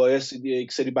میبایست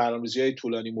یک سری برنامه‌ریزی‌های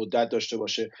طولانی مدت داشته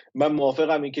باشه. من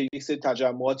موافقم این که یک سری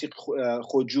تجمعاتی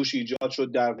خودجوش ایجاد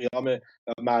شد در قیام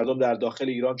مردم در داخل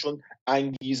ایران، چون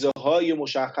انگیزه‌های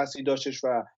مشخصی داشتش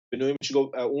و به نوعی میشه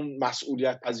گفت اون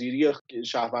مسئولیت پذیری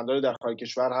شهروندان در خارج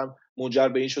کشور هم منجر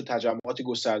به این شد تجمعات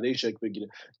گسترده‌ای شکل بگیره.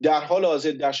 در حال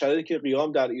حاضر در شرایطی که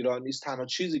قیام در ایران نیست، تنها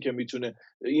چیزی که میتونه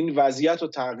این وضعیت رو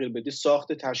تغییر بده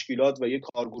ساخت تشکیلات و یک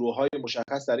کارگروه‌های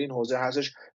مشخص در این حوزه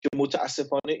هستش که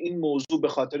متاسفانه این موضوع به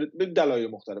خاطر دلایل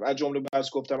مختلف، از جمله بحث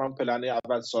گفتم هم پلن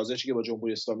اول سازشی که با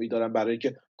جمهوری اسلامی دارن برای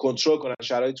که کنترل کنن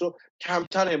شرایط رو،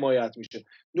 کمتر حمایت میشه.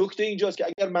 نکته اینجاست که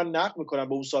اگر من نقد میکنم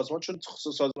به اون سازمان، چون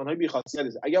سازمان‌های بی‌خاصیت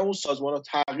هست، اگر اون سازمان‌ها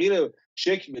تغییر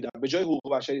شکل میدن، به جای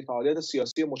حقوق بشری فعالیت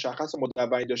سیاسی مشخص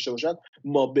مدونی داشته باشن،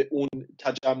 ما به اون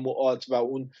تجمعات و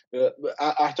اون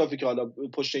اهدافی که حالا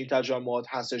پشت این تجمعات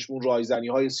هستش، اون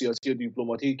رایزنی‌های سیاسی و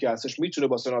دیپلماتیکی که هستش، میتونه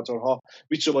با سناتورها،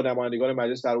 میتونه با نمایندگان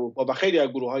مجلس در اروپا و خیلی از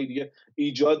گروه‌های دیگه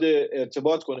ایجاد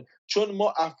ارتباط کنه. چون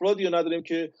ما افرادی رو نداریم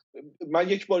که من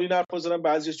یک بار این حرفو زدم،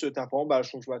 بعضی سوء تفاهم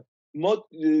براشون شد، ما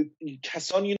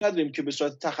کسانی نداریم که به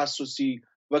صورت تخصصی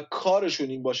و کارشون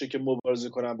این باشه که مبارزه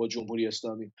کنن با جمهوری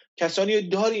اسلامی. کسانی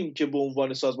داریم که به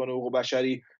عنوان سازمان حقوق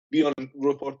بشری بیان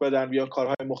رپورت بدن، بیان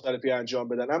کارهای مختلفی انجام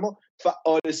بدن. اما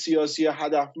فعال سیاسی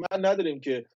هدفمند نداریم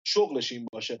که شغلش این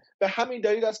باشه. به همین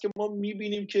دلیل است که ما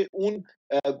میبینیم که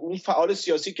اون فعال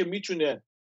سیاسی که میتونه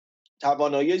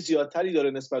توانایی زیادتری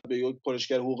داره نسبت به یک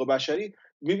کنشگر حقوق بشری،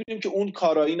 می‌بینیم که اون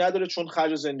کارایی نداره، چون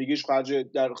خرج زندگیش خرج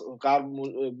در غرب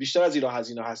بیشتر از ایران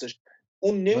هزینه هستش،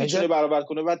 اون نمیتونه برآورد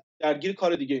کنه و درگیر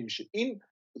کار دیگه میشه. این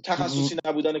تخصصی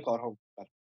نبودن کارها بود.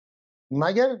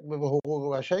 مگر به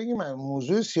حقوق بشری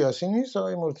موضوع سیاسی نیست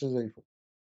آقای مرتضی؟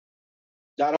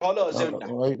 در حال حاضر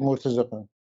نه. آقای مرتضی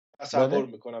تصور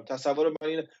میکنم، تصور من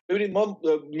اینه، ببینید ما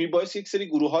میبایست یک سری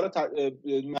گروه ها رو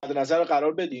مد نظر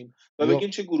قرار بدیم و بگیم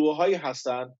چه گروه هایی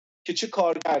هستن که چه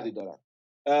کارکردی دارن.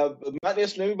 من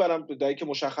اسم نمیبرم در اینکه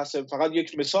مشخصه، فقط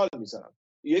یک مثال میزنم.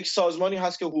 یک سازمانی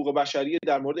هست که حقوق بشری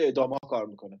در مورد اعدام ها کار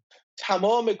میکنه.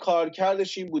 تمام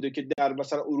کارکردش این بوده که در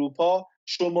مثلا اروپا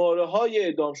شماره های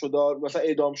اعدام شده، مثلا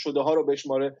اعدام شده ها رو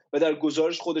بشماره و در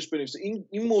گزارش خودش بنویسه.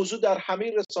 این موضوع در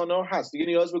همه رسانه ها هست دیگه،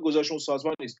 نیاز به گزارش اون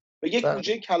سازمان نیست و یک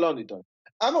بودجه کلانی داره.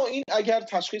 اما این اگر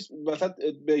تشخیص مثلا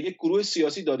به یک گروه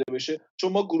سیاسی داده بشه،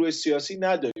 چون ما گروه سیاسی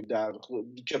نداریم در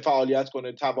که فعالیت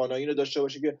کنه، توانایی رو داشته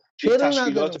باشه که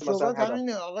تشکیلات مثلا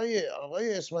همین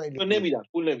آقای اسماعیل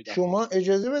پول نمیدن. شما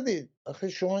اجازه بدید، آخه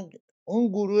شما اون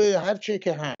گروه هر چه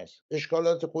که هست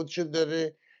اشکالات خودش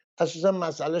داره، اساسا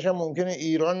مسئلهش هم ممکنه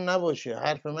ایران نباشه.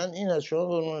 حرف من این است،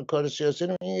 شما به کار سیاسی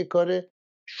رو این یک کار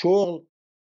شغل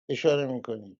اشاره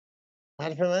میکنید.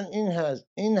 حرف من این هست،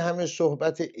 این همه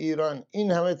صحبت ایران،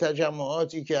 این همه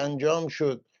تجمعاتی که انجام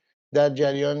شد در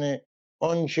جریان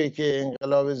آنچه که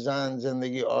انقلاب زن،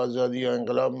 زندگی آزادی یا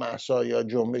انقلاب مهسا یا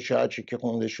جنبش هرچی که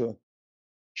خونده شد،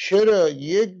 چرا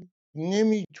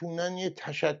نمیتونن یه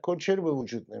تشکل چرا به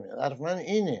وجود نمیاد؟ حرف من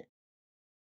اینه.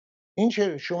 این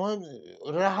چرا شما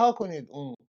رها کنید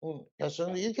اون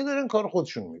کسان دیگه که دارن کار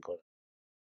خودشون میکنن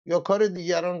یا کار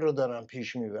دیگران رو دارن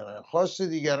پیش میبرن، خواست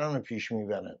دیگران رو پیش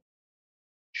میبرن،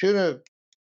 چرا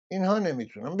اینها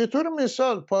نمیتونن؟ به طور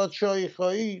مثال پادشاهی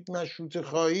خواهی، مشروطه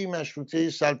خواهی، مشروطه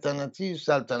سلطنتی،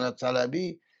 سلطنت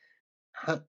طلبی،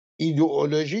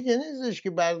 ایدئولوژی که نیستش که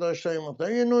برداشت‌های مختلف،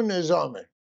 یه نوع نظامه.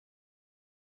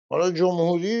 حالا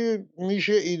جمهوری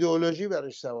میشه ایدئولوژی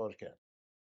برش سوار کرد،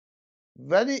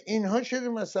 ولی اینها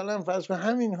چرا مثلا فرض کن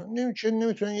همین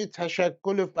نمیتونن یه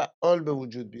تشکل فعال به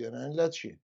وجود بیارن؟ علت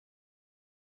چیه؟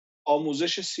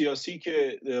 آموزش سیاسی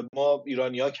که ما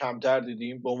ایرانی‌ها کمتر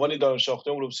دیدیم. به عنوان دانش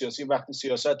آموخته علوم سیاسی وقتی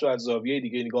سیاست رو از زاویه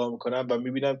دیگه نگاه میکنم و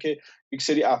میبینم که یک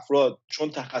سری افراد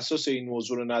چون تخصص این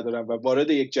موضوع رو ندارن و وارد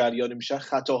یک جریان میشن،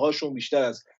 خطاهاشون بیشتر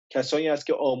از کسانی است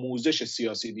که آموزش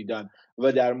سیاسی دیدن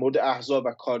و در مورد احزاب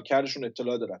و کارکردشون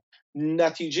اطلاع دارن.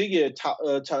 نتیجه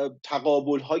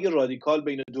تقابل‌های رادیکال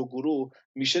بین دو گروه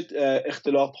میشه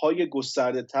اختلاف‌های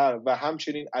گسترده‌تر و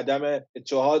همچنین عدم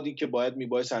اتحادی که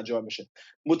میبایست انجام بشه.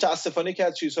 متاسفانه که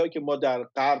از چیزهایی که ما در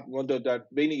غرب، ما در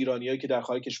بین ایرانیایی که در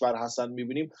خارج کشور هستن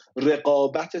میبینیم،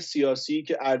 رقابت سیاسی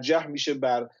که ارجح میشه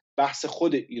بر بحث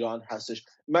خود ایران هستش.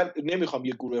 من نمیخوام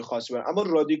یک گروه خاصی برم، اما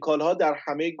رادیکال ها در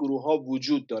همه گروه ها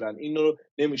وجود دارن، این رو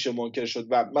نمیشه منکر شد.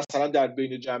 و مثلا در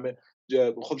بین جمع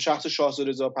خب شخص شاهزاده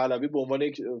رضا پهلوی به عنوان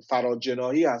یک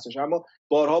فرادجناحی هستش، اما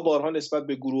بارها نسبت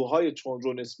به گروه‌های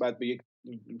تندرو، نسبت به یک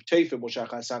طیف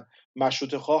مشخصا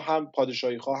مشروطه خواه هم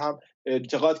پادشاهی خواه هم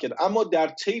انتقاد کرد. اما در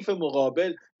طیف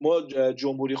مقابل ما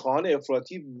جمهوری خواهان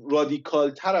افراطی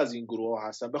رادیکال تر از این گروه ها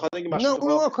هستن، بخاطر اینکه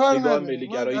مشروطه خواه نگاه ملی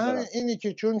گرایی دارن. اینی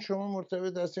که چون شما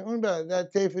مرتبط هستین اون در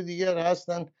طیف دیگر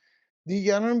هستن،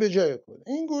 دیگران به جای خود.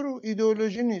 این گروه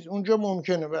ایدئولوژی نیست. اونجا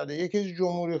ممکنه بله یکی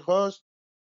جمهوری خواست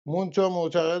منتها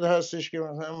معتقد هستش که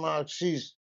مثلا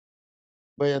مارکسیسم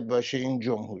باید باشه این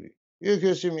جمهوری، یه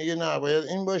کسی میگه نه باید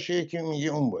این باشه، یکی میگه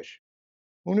اون باشه.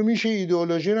 اونو میشه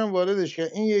ایدئولوژی هم واردش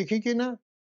کرد. این یکی که نه،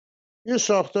 یه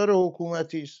ساختار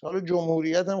حکومتی است. حالا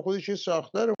جمهوریت هم خودش یه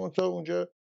ساختاره، منتها اونجا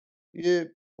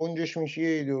یه اونجاش میشه یه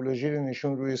ایدئولوژی رو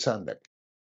نشون روی صندلی.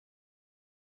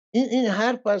 این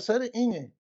حرف بر سر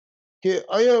اینه که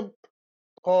آیا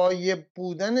غایب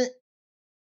بودن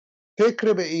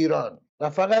فکر به ایران و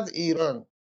فقط ایران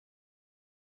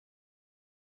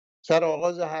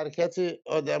سرآغاز حرکت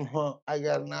آدم ها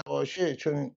اگر نباشه،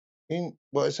 چون این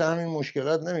باعث همین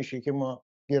مشکلات نمیشه که ما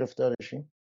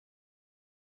گرفتارشیم.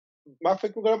 من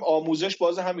فکر میکنم آموزش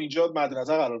باز هم اینجا مد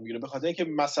نظر قرار میگیره، به خاطر اینکه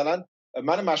مثلا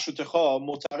من مشروطه خواه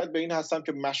معتقد به این هستم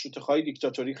که مشروطه خواهی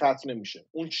دیکتاتوری ختم نمیشه.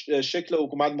 اون شکل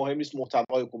حکومت مهم نیست،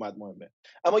 محتوای حکومت مهمه.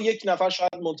 اما یک نفر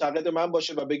شاید منتقد من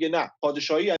باشه و بگه نه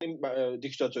پادشاهی یعنی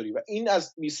دیکتاتوری، و این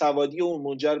از بیسوادی اون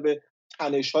منجر به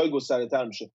تنش‌های گسترده‌تر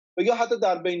میشه. و یا حتی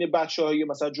در بین بچه‌های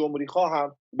مثلا جمهوری خواه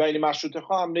هم، بین مشروطه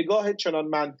خواه هم نگاه چنان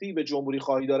منفی به جمهوری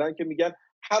خواهی دارن که میگن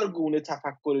هر گونه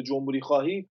تفکر جمهوری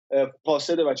خواهی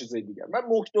فاسده و چیزای دیگر. من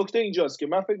نکته اینجاست که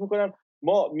من فکر میکنم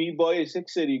ما میبایست یک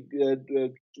سری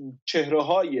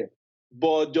چهره‌های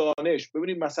با دانش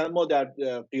ببینیم. مثلا ما در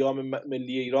قیام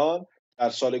ملی ایران در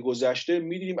سال گذشته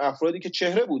می‌دیدیم افرادی که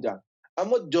چهره بودن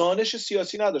اما دانش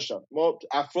سیاسی نداشتن. ما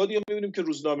افرادی رو می‌بینیم که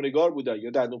روزنامه‌نگار بودن یا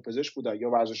دندونپزشک بودن یا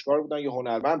ورزشکار بودن یا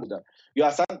هنرمند بودن یا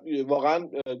اصلا واقعا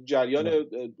جریان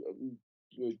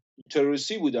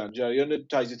تروریستی بودن، جریان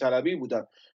تجزیه طلبی بودن.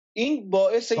 این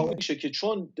باعث این میشه که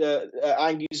چون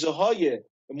انگیزه‌های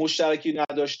مشترکی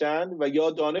نداشتن و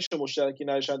یا دانش مشترکی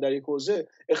نداشتن در یک حوزه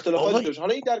اختلافاتی داشتن.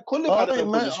 حالا این در کل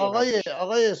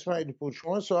آقای اسماعیل پور،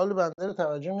 شما سوال بنده رو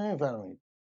توجه نمی‌فرمایید.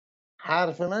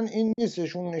 حرف من این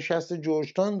نیستشون نشست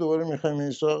جورجتاون دوباره میخوایم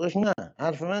این سراغش. نه،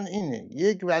 حرف من اینه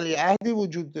یک ولیعهدی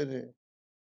وجود داره،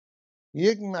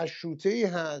 یک مشروطه‌ای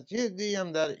هست. یه عده‌ای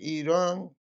هم در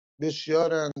ایران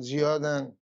بسیارن،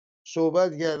 زیادن،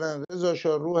 صحبت کردن، رضا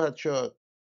شاه روحت شاد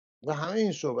و همه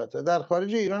این صحبت ها. در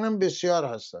خارج ایران هم بسیار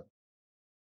هستن.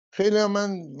 خیلی هم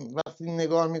من وقتی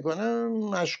نگاه میکنم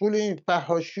مشغول این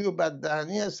فحاشی و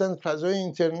بددهنی هستن، فضای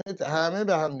اینترنت همه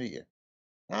به هم دیگه،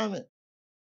 همه.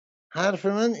 حرف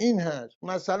من این هست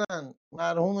مثلا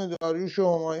مرحوم داریوش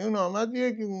و همایون آمد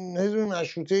یک حزب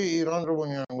مشروطه ایران رو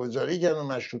بنیانگذاری کرد،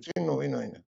 مشروطه نوین و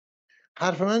اینا.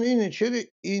 حرف من اینه چرا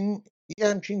این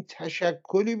همچین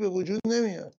تشکلی به وجود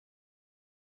نمیاد؟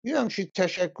 یه همچین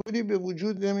تشکلی به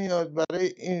وجود نمیاد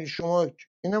برای این. شما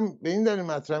اینم به این دلیل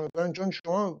مطرح میکنن چون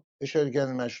شما اشاره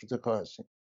کردن مشروطه خواه هستین.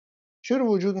 چرا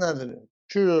وجود نداره؟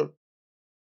 چرا؟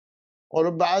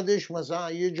 حالا بعدش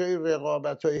مثلا یه جای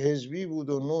رقابت‌های حزبی بود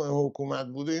و نوع حکومت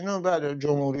بود و اینا، برای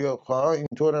جمهوری خواه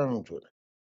اینطورن اونطوره.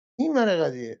 این من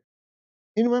قضیه.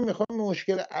 این من میخوام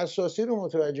مشکل اساسی رو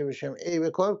متوجه بشم. عیب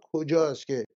کار کجاست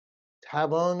که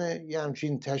توان یه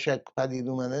همچین پدید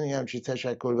اومدن یه همچین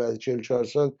تشکل بعد 44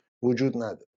 سال وجود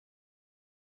نداره.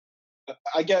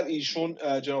 اگر ایشون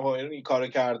جناب آقایان این کار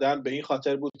کردن به این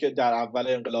خاطر بود که در اول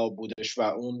انقلاب بودش و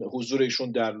اون حضور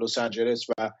ایشون در لس آنجلس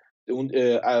و اون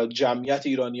جمعیت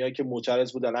ایرانیایی که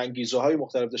معترض بودن انگیزه‌های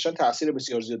مختلف داشتن تاثیر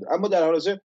بسیار زیاد. اما در حال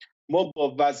حاضر ما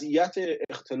با وضعیت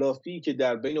اختلافی که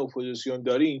در بین اپوزیسیون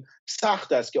داریم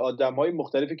سخت است که آدم‌های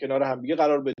مختلفی کنار همدیگه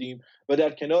قرار بدیم و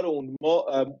در کنار اون ما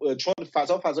چون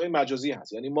فضای مجازی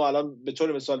هست. یعنی ما الان به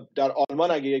طور مثال در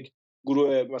آلمان اگه یک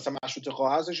گروه مثلا مشروطه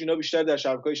خواه هستش، اینا بیشتر در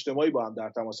شبکه‌های اجتماعی با هم در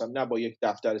تماسن، نه با یک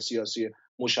دفتر سیاسی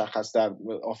مشخص در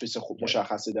آفیس خوب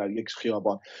مشخصه در یک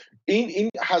خیابان. این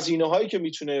هزینه‌هایی که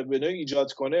میتونه به نوعی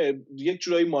ایجاد کنه یک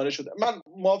جورایی مانع شده. من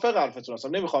موافق حرفتون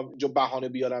هستم، نمیخوام اینجا بهانه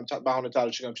بیارم، بهانه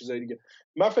تلاش کنم چیزای دیگه.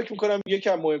 من فکر می‌کنم یکی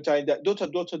از مهمترین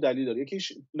دو تا دلیل داره.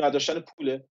 یکیش نداشتن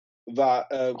پوله و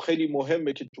خیلی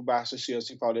مهمه که تو بحث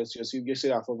سیاسی، فعالیت سیاسی یک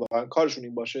سری افراد واقعا کارشون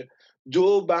این باشه.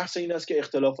 دو، بحث این است که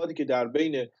اختلافاتی که در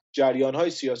بین جریان‌های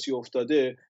سیاسی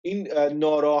افتاده این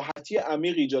ناراحتی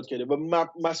عمیق ایجاد کرده و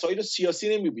مسائل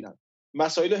سیاسی نمی‌بینن،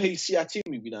 مسائل حیثیتی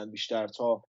می‌بینن بیشتر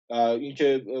تا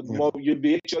اینکه ما به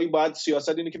یک جایی باید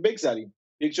سیاست اینه که بگذریم،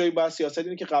 یک جایی باید سیاست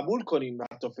اینه که قبول کنیم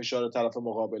حتی فشار طرف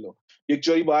مقابل رو، یک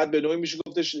جایی باید به نوعی میشه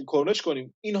گفتش کرنش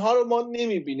کنیم. اینها رو ما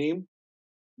نمی‌بینیم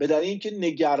به دلیل اینکه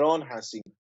نگران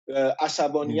هستیم.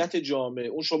 عصبانیت جامعه،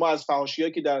 اون شما از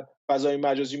فحاشیایی که در فضای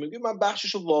مجازی میگید، من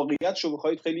بخشش و واقعیتش رو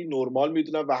بخواید خیلی نرمال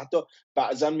میدونم و حتی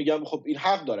بعضا میگم خب این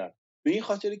حق دارن، به این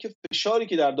خاطری که فشاری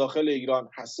که در داخل ایران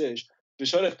هستش،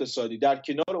 فشار اقتصادی در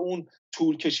کنار اون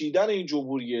طول کشیدن این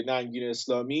جمهوری ننگین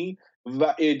اسلامی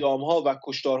و اعدام‌ها و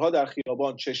کشتارها در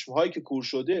خیابان، چشم‌هایی که کور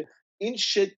شده،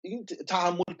 این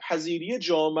تحمل پذیری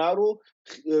جامعه رو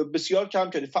بسیار کم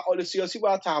کرده. فعال سیاسی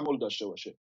باید تحمل داشته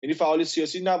باشه، یعنی فعال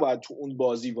سیاسی نباید تو اون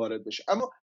بازی وارد بشه.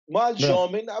 اما ما از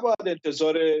جامعه نباید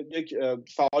انتظار یک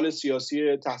فعال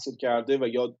سیاسی تحصیل کرده و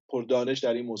یا پردانش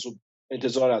در این موضوع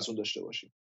انتظار از اون داشته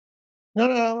باشیم.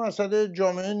 نه مسئله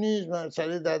جامعه نیست،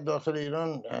 مسئله در داخل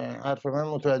ایران. حرف من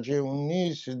متوجه اون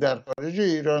نیست. در خارج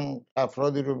ایران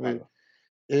افرادی رو به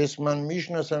اسم من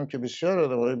میشناسم که بسیار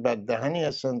آدم‌های بددهنی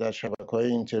هستن در شبکه‌های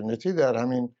اینترنتی، در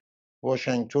همین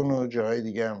واشنگتن و جاهای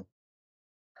دیگه هم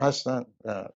هستن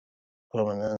و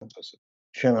کاملا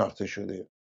شناخته شده.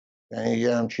 یعنی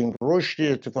یه همچین رشدی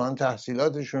اتفاقا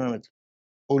تحصیلاتشون هم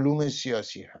علوم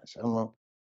سیاسی هست. اما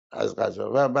از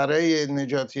قضا و برای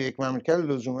نجات یک مملکت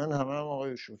لزوما همه هم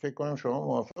آقای فکر کنم شما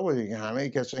موافق بودید که همه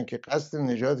کسانی که قصد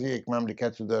نجات یک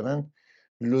مملکت رو دارن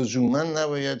لزوما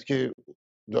نباید که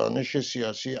دانش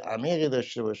سیاسی عمیقی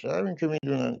داشته باشه. همین که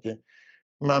میدونن که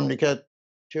مملکت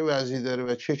چه وضعی داره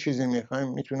و چه چیزی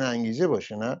میخوایم میتونه انگیزه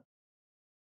باشه. نه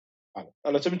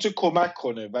البته میتونه کمک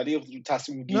کنه ولی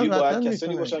تصمیم گیری باید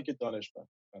کسانی باشن که دانشمند.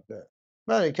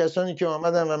 بله، کسانی که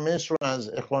آمدن و مصر رو از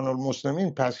اخوان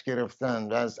المسلمین پس گرفتن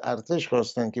و از ارتش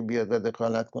خواستن که بیاد و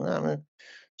دخالت کنه همه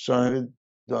صاحب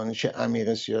دانش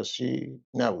عمیق سیاسی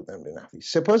نبودن به نحوی.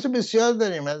 سپاس بسیار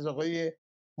داریم از آقای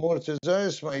مرتضی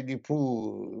اسماعیلی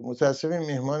پور. متاسفیم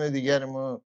میهمان دیگر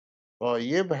ما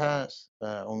غایب هست و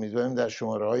امیدواریم در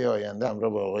شماره‌های آینده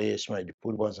همراه با آقای اسماعیلی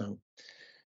پور بازم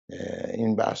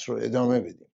این بحث رو ادامه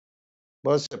بدیم.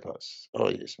 با سپاس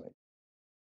آقای اسماعیلی.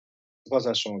 سپاس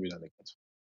از شما بینندگان.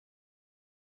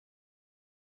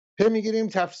 میگیریم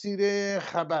تفسیر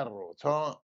خبر رو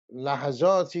تا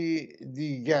لحظاتی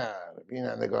دیگر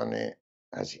بینندگان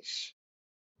عزیز.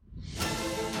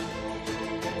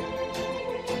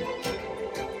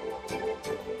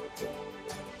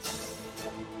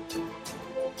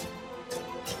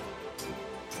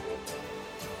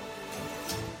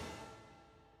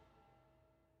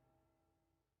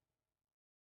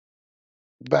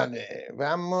 بله و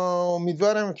اما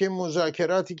امیدوارم که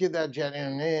مذاکراتی که در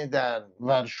جریانه در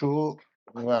ورشو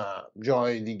و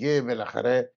جای دیگه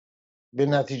بالاخره به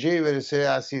نتیجه برسه،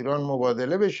 اسیران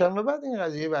مبادله بشن و بعد این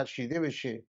قضیه برچیده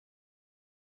بشه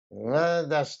و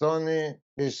دستان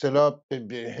به اصطلاح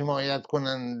به حمایت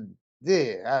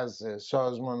کننده از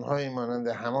سازمان های مانند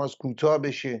حماس کوتاه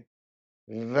بشه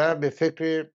و به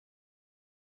فکر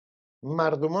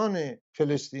مردمان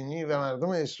فلسطینی و مردم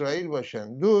اسرائیل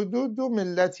باشن. دو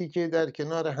ملتی که در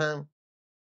کنار هم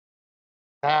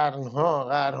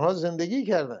قرنها زندگی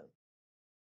کردن،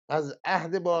 از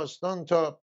عهد باستان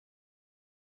تا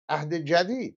عهد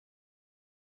جدید،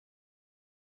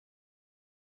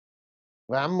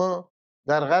 و اما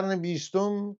در قرن 20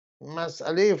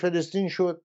 مسئله فلسطین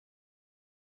شد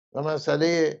و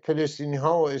مسئله فلسطینی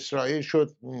ها و اسرائیل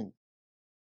شد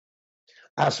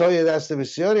عصای دست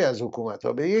بسیاری از حکومت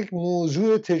ها، به یک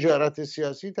موضوع تجارت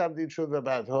سیاسی تبدیل شد و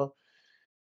بعدها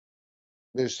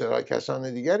به اصطلاح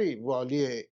کسان دیگری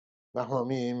والی و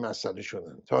حامی این مسئله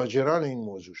شدن، تاجران این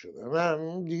موضوع شدن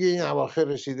و دیگه این اواخر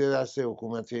رسیده دست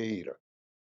حکومت ایران.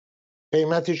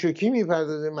 قیمتشو کی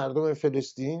میپردازه؟ مردم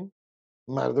فلسطین،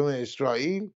 مردم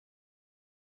اسرائیل.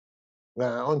 و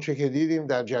آنچه که دیدیم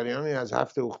در جریانی از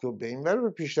 7 اکتبر به این ور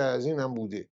و پیشتر از این هم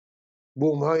بوده،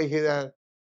 بمب هایی که در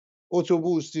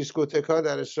اتوبوس، دیسکوتک‌ها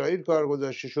در اسرائیل کار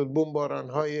گذاشته شد، بمباران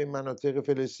های مناطق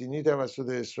فلسطینی توسط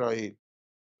اسرائیل،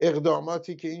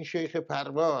 اقداماتی که این شیخ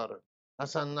پروار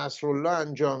حسن نصرالله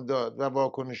انجام داد و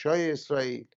واکنش های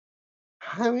اسرائیل،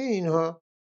 همه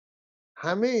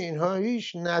اینها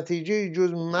هیچ نتیجه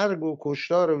جز مرگ و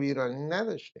کشتار و ویرانی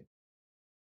نداشته.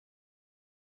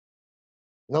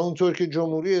 نه اونطور که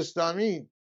جمهوری اسلامی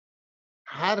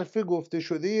حرف گفته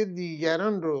شده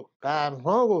دیگران رو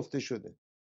قرنها گفته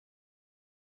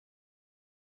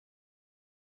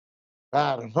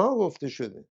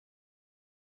شده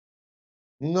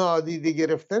نادیده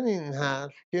گرفتن این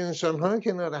حرف که انسان‌ها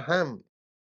کنار هم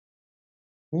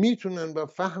میتونن با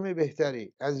فهم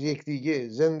بهتری از یکدیگه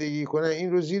زندگی کنن،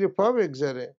 این رو زیر پا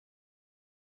بگذاره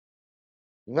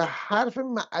و حرف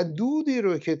معدودی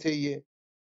رو که طی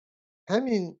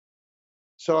همین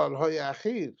سالهای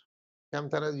اخیر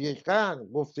کمتر از یک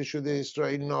قرن گفته شده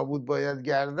اسرائیل نابود باید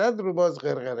گردد رو باز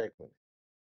غرغره کنه.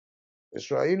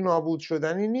 اسرائیل نابود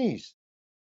شدنی نیست،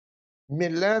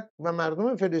 ملت و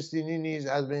مردم فلسطینی نیز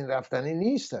از بین رفتنی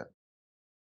نیستن.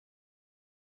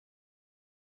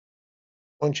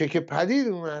 آنچه که پدید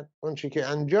اومد، آنچه که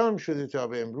انجام شده تا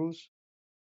به امروز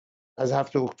از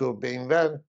 7 اکتبر به این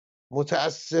ور،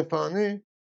 متاسفانه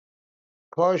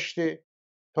کاشت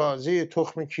تازه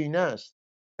تخم کینه است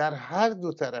در هر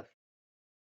دو طرف،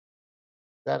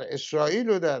 در اسرائیل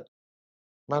و در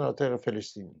مناطق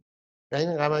فلسطینی، و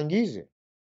این غم انگیزه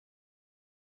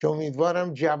که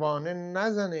امیدوارم جوانه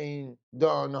نزنه این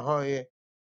دانه های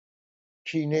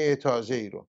کینه تازه ای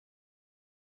رو.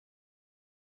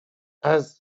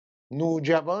 از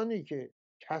نوجوانی که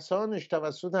کسانش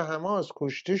توسط حماس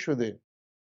کشته شده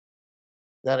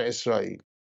در اسرائیل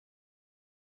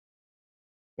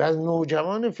و از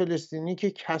نوجوان فلسطینی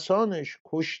که کسانش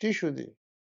کشته شده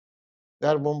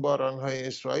در بمباران‌های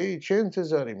اسرائیل، چه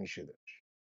انتظاری میشه داشت؟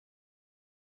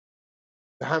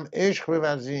 هم عشق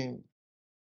بورزیم،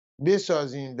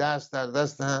 بسازیم، دست در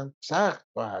دست هم سخت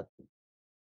خواهد بود.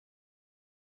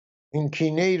 این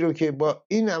کینه ای رو که با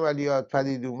این عملیات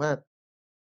پدید اومد،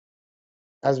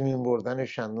 از میون بردن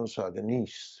چندان ساده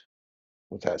نیست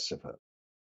متاسفم.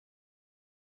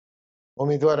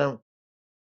 امیدوارم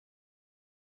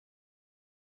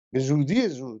به زودی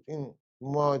زود این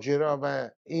ماجرا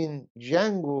و این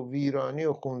جنگ و ویرانی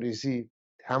و خونریزی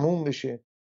تموم بشه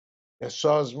و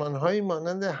سازمان های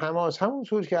مانند حماس،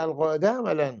 همونطور که القاعده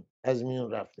عملا از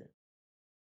میون رفته،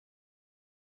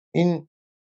 این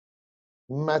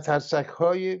مترسک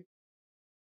های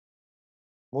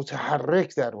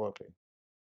متحرک در واقع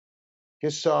که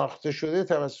ساخته شده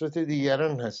توسط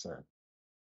دیگران هستند،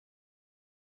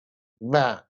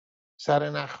 و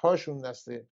سرنخهاشون دست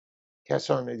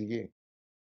کسان دیگه،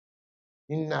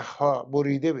 این نخها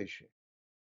بریده بشه.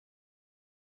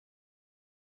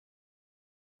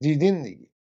 دیدین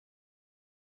دیگه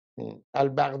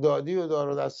البغدادی و دار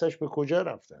و دستش به کجا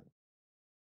رفتن؟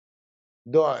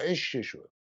 داعش چه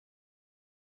شد؟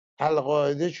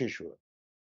 القاعده چه شد؟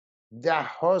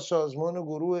 10 سازمان و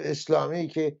گروه اسلامی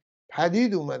که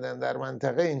پدید اومدن در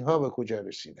منطقه، اینها به کجا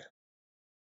رسیدن؟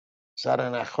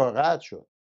 سرنخها قطع شد،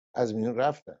 از میون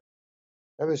رفتن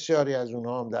و بسیاری از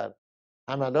اونها هم در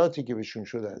حملاتی که بهشون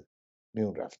شد از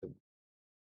میون رفته بود.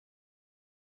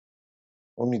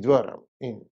 امیدوارم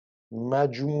این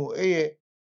مجموعه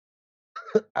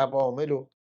عوامل و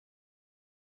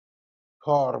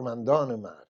کارمندان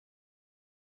مرد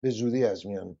به زودی از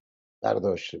میان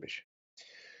برداشته بشه.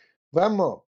 و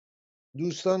اما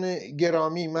دوستان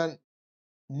گرامی، من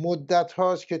مدت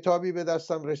هاست کتابی به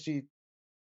دستم رسید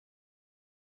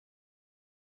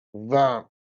و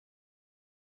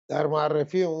در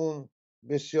معرفی اون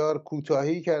بسیار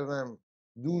کوتاهی کردم.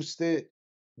 دوست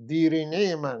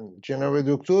دیرینه من جناب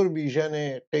دکتر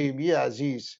بیژن غیبی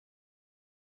عزیز،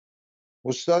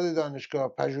 استاد دانشگاه،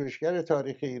 پژوهشگر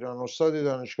تاریخ ایران، استاد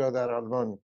دانشگاه در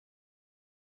آلمان،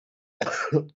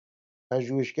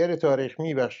 پژوهشگر تاریخ،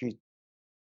 میبخشید،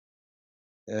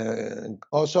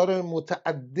 آثار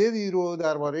متعددی رو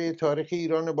درباره تاریخ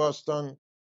ایران باستان،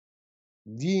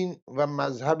 دین و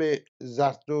مذهب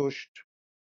زرتشت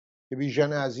که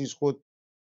بیژن عزیز خود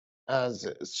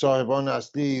از صاحبان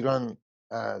اصلی ایران،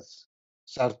 از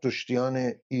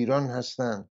زرتشتیان ایران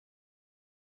هستند.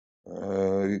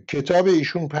 کتاب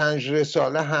ایشون 5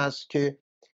 رساله هست که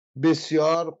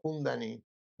بسیار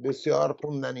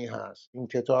خوندنی هست. این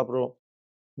کتاب رو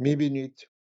میبینید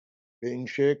به این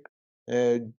شکل،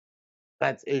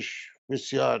 قطعش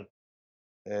بسیار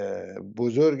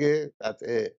بزرگه،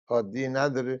 قطع عادی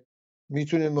نداره.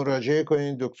 میتونید مراجعه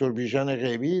کنید دکتر بیژن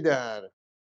غیبی در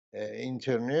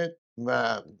اینترنت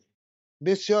و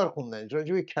بسیار خوندنی.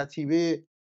 راجع به کتیبه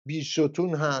 20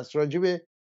 ستون هست، راجع به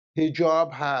حجاب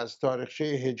هست، تاریخچه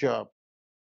حجاب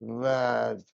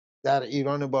و در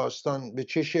ایران باستان به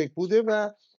چه شکل بوده و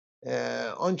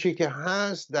آنچه که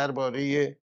هست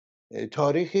درباره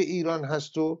تاریخ ایران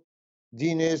هست و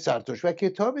دین زرتشت. و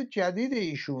کتاب جدید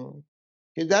ایشون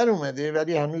که در اومده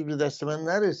ولی هنوز به دست من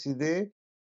نرسیده،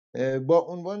 با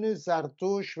عنوان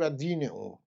زرتشت و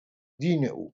دین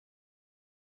او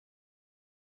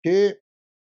که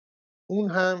اون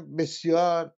هم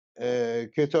بسیار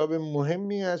کتاب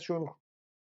مهمی است، چون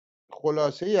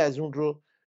خلاصه ای از اون رو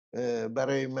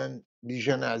برای من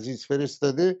بیژن عزیز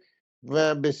فرستاده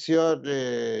و بسیار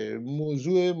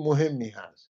موضوع مهمی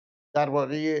هست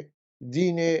درباره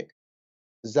دین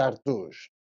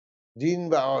زرتشت، دین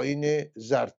و آیین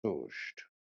زرتشت،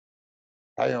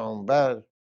 پیامبر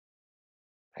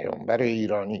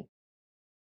ایرانی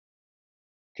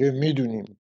که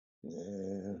میدونیم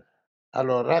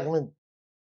علی‌رغم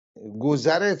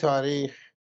گذر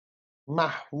تاریخ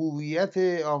محبوبیت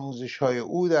آموزش‌های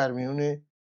او در میون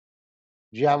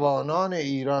جوانان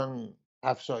ایران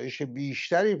افزایش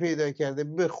بیشتری پیدا کرده،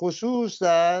 به خصوص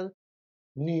در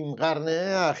نیم قرن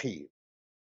اخیر.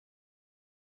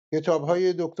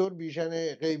 کتاب‌های دکتر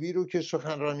بیژن غیبی رو که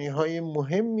سخنرانی‌های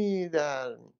مهمی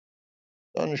در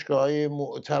دانشگاه‌های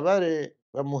معتبر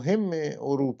و مهم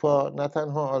اروپا، نه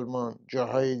تنها آلمان،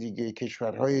 جاهای دیگه،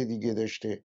 کشورهای دیگه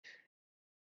داشته،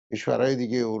 کشورهای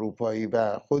دیگه اروپایی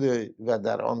و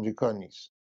در آمریکا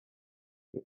نیست.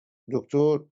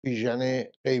 دکتر بیژن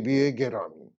غیبی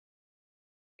گرامی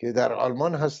که در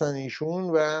آلمان هستن ایشون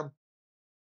و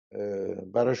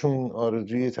براشون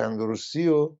آرزوی تندرستی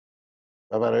و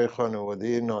برای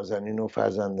خانواده نازنین و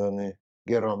فرزندان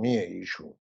گرامی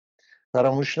ایشون.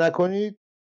 فراموش نکنید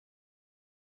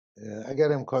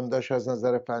اگر امکان داشت از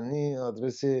نظر فنی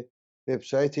آدرس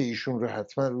وبسایت ایشون رو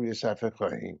حتما روی صفحه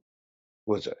خواهیم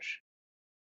گذاشت.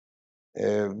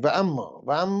 و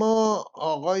اما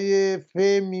آقای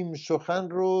میم سخن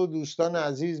رو دوستان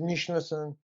عزیز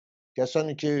میشناسن،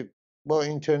 کسانی که با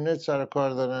اینترنت سر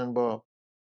کار دارن، با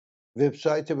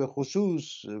وبسایت به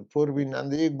خصوص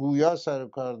پربیننده گویا سر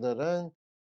کار دارن،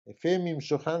 میم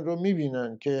سخن رو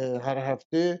میبینن که هر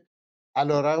هفته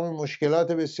علی‌رغم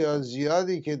مشکلات بسیار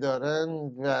زیادی که دارن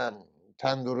و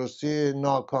تندرستی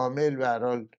ناکامل و هر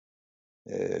حال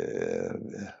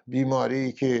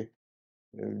بیماری که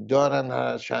دارن،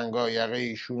 هر شنگا یقه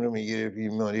ایشون رو میگیره،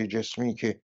 بیماری جسمی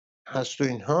که هست و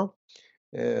اینها،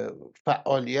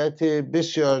 فعالیت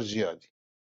بسیار زیادی،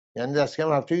 یعنی دست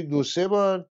کم هفته 2-3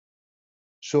 بار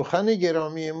سخن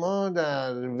گرامی ما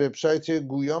در وبسایت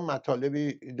گویا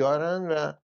مطالبی دارن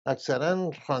و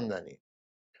اکثرا خواندنی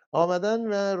آمدن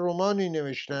و رمانی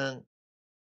نوشتن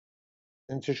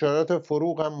انتشارات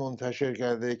فروغ هم منتشر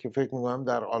کرده که فکر میکنم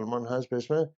در آلمان هست به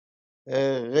اسم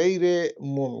غیر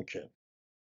ممکن.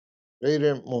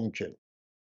 غیر ممکن.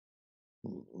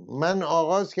 من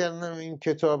آغاز کردم این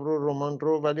کتاب رو، رمان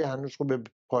رو، ولی هنوز خب به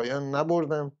پایان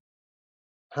نبردم.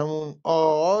 همون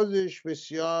آغازش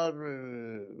بسیار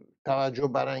توجه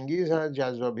برانگیز هست،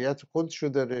 جذابیت خودشو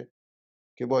داره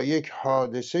که با یک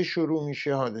حادثه شروع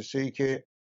میشه، حادثه ای که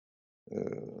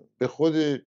به خود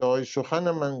آقای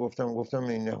سخنم من گفتم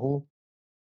اینهو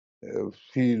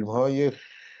فیلم های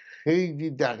خیلی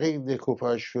دقیق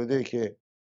دکوپاژ شده که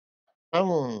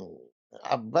همون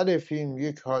اول فیلم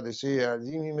یک حادثه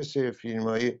عظیمی مثل فیلم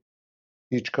های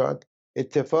هیچکاک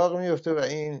اتفاق میفته و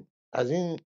این از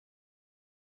این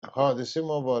حادثه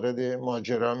ما وارد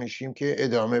ماجرا میشیم که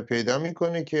ادامه پیدا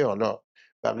میکنه که حالا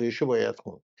بقیهشو باید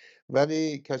خوند.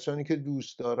 ولی کسانی که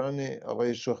دوستداران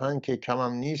آقای سخن که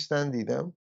کمم نیستن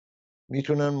دیدم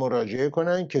میتونن مراجعه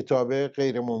کنن. کتاب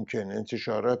غیر ممکن،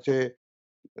 انتشارات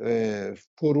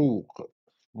فروغ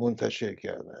منتشر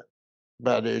کردن.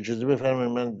 بعد اجازه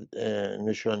بفرمایید من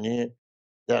نشانی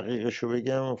دقیقشو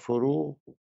بگم. فروغ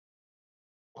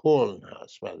کلن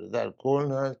هست، بله در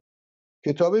کلن هست.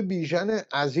 کتاب بیژن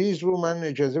عزیز رو من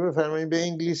اجازه بفرمایید به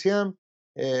انگلیسی هم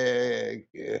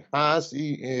هست،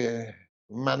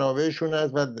 منابعشون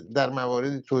هست و در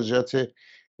موارد توضیحات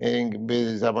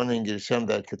به زبان انگلیسی هم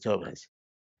در کتاب هست.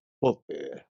 خب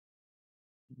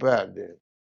بله،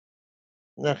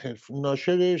 نخیر،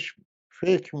 ناشرش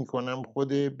فکر میکنم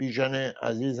خود بیژن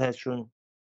عزیز هست، چون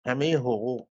همه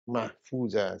حقوق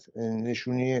محفوظ است.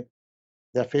 نشونی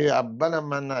دفعه اولم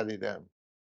من ندیدم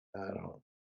در حال.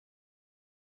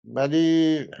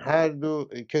 ولی هر دو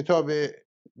کتاب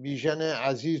بیژن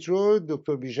عزیز رو،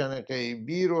 دکتر بیژن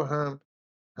غیبی رو هم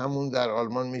همون در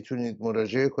آلمان میتونید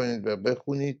مراجعه کنید و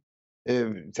بخونید،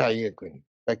 تهیه کنید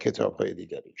و کتاب های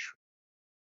دیگریشون.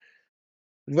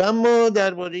 و اما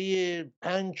درباره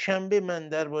پنجشنبه من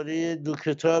درباره دو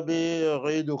کتاب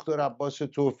آقای دکتر عباس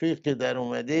توفیق که در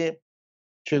اومده،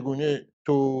 چگونه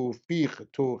توفیق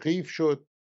توقیف شد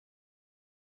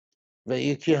و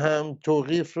یکی هم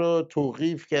توقیف را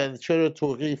توقیف کرد، چرا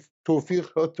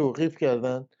توفیق را توقیف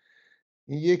کردن،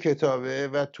 این یک کتابه.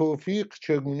 و توفیق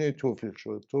چگونه توفیق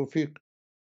شد. توفیق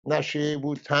نشریه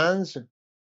بود طنز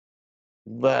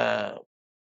و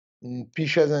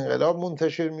پیش از انقلاب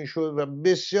منتشر میشد و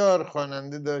بسیار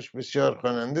خواننده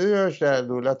داشت. در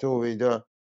دولت هویدا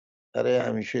برای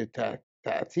همیشه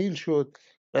تعطیل شد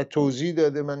و توضیح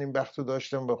داده. من این بخت رو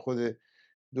داشتم با خود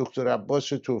دکتر عباس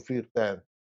توفیق در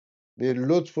به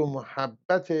لطف و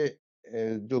محبت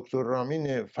دکتر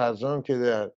رامین فرزان که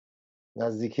در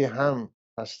نزدیکی هم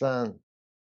هستن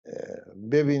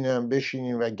ببینم،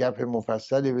 بشینیم و گپ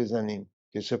مفصلی بزنیم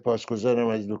که سپاسگزارم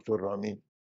از دکتر رامین.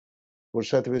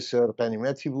 فرصت بسیار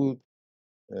غنیمتی بود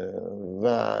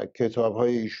و کتاب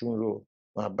های ایشون رو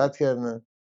محبت کردن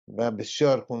و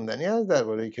بسیار خوندنی از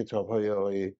درباره کتاب های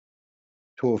آقای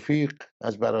توفیق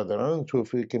از برادران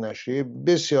توفیق که نشریه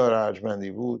بسیار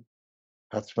ارجمندی بود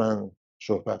حتما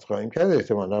صحبت خواهیم کرد،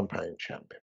 احتمالا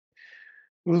پنجشنبه.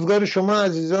 روزگار شما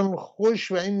عزیزان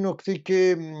خوش و این نکته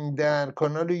که در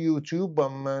کانال یوتیوب با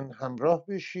من همراه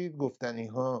بشید. گفتنی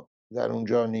ها در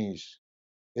اونجا نیست،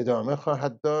 ادامه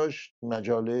خواهد داشت.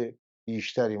 مجال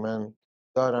بیشتری من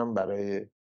دارم برای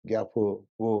گپ و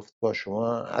گفت با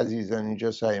شما عزیزان.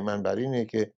 اینجا سعی من بر اینه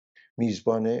که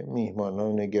میزبان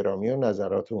میهمانان گرامی و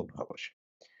نظرات اونها باشه.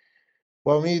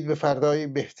 با امید به فردایی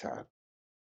بهتر،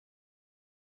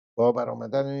 با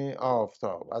برآمدن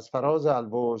آفتاب از فراز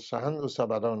البرز سهند و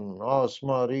سبدان،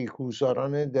 آسماری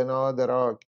کوساران دنا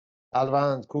دراک،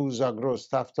 الوند کو زاگرس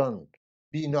تفتان،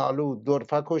 بینالود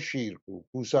درفک و شیرکو،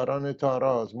 کوساران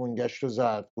تاراز منگشت و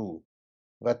زردگو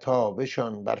و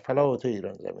تابشان بر فلات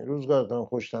ایران زمین. روزگارتان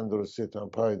خوش، تندرستیتان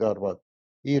پایدار باد.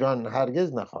 ایران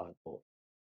هرگز نخواهد بود.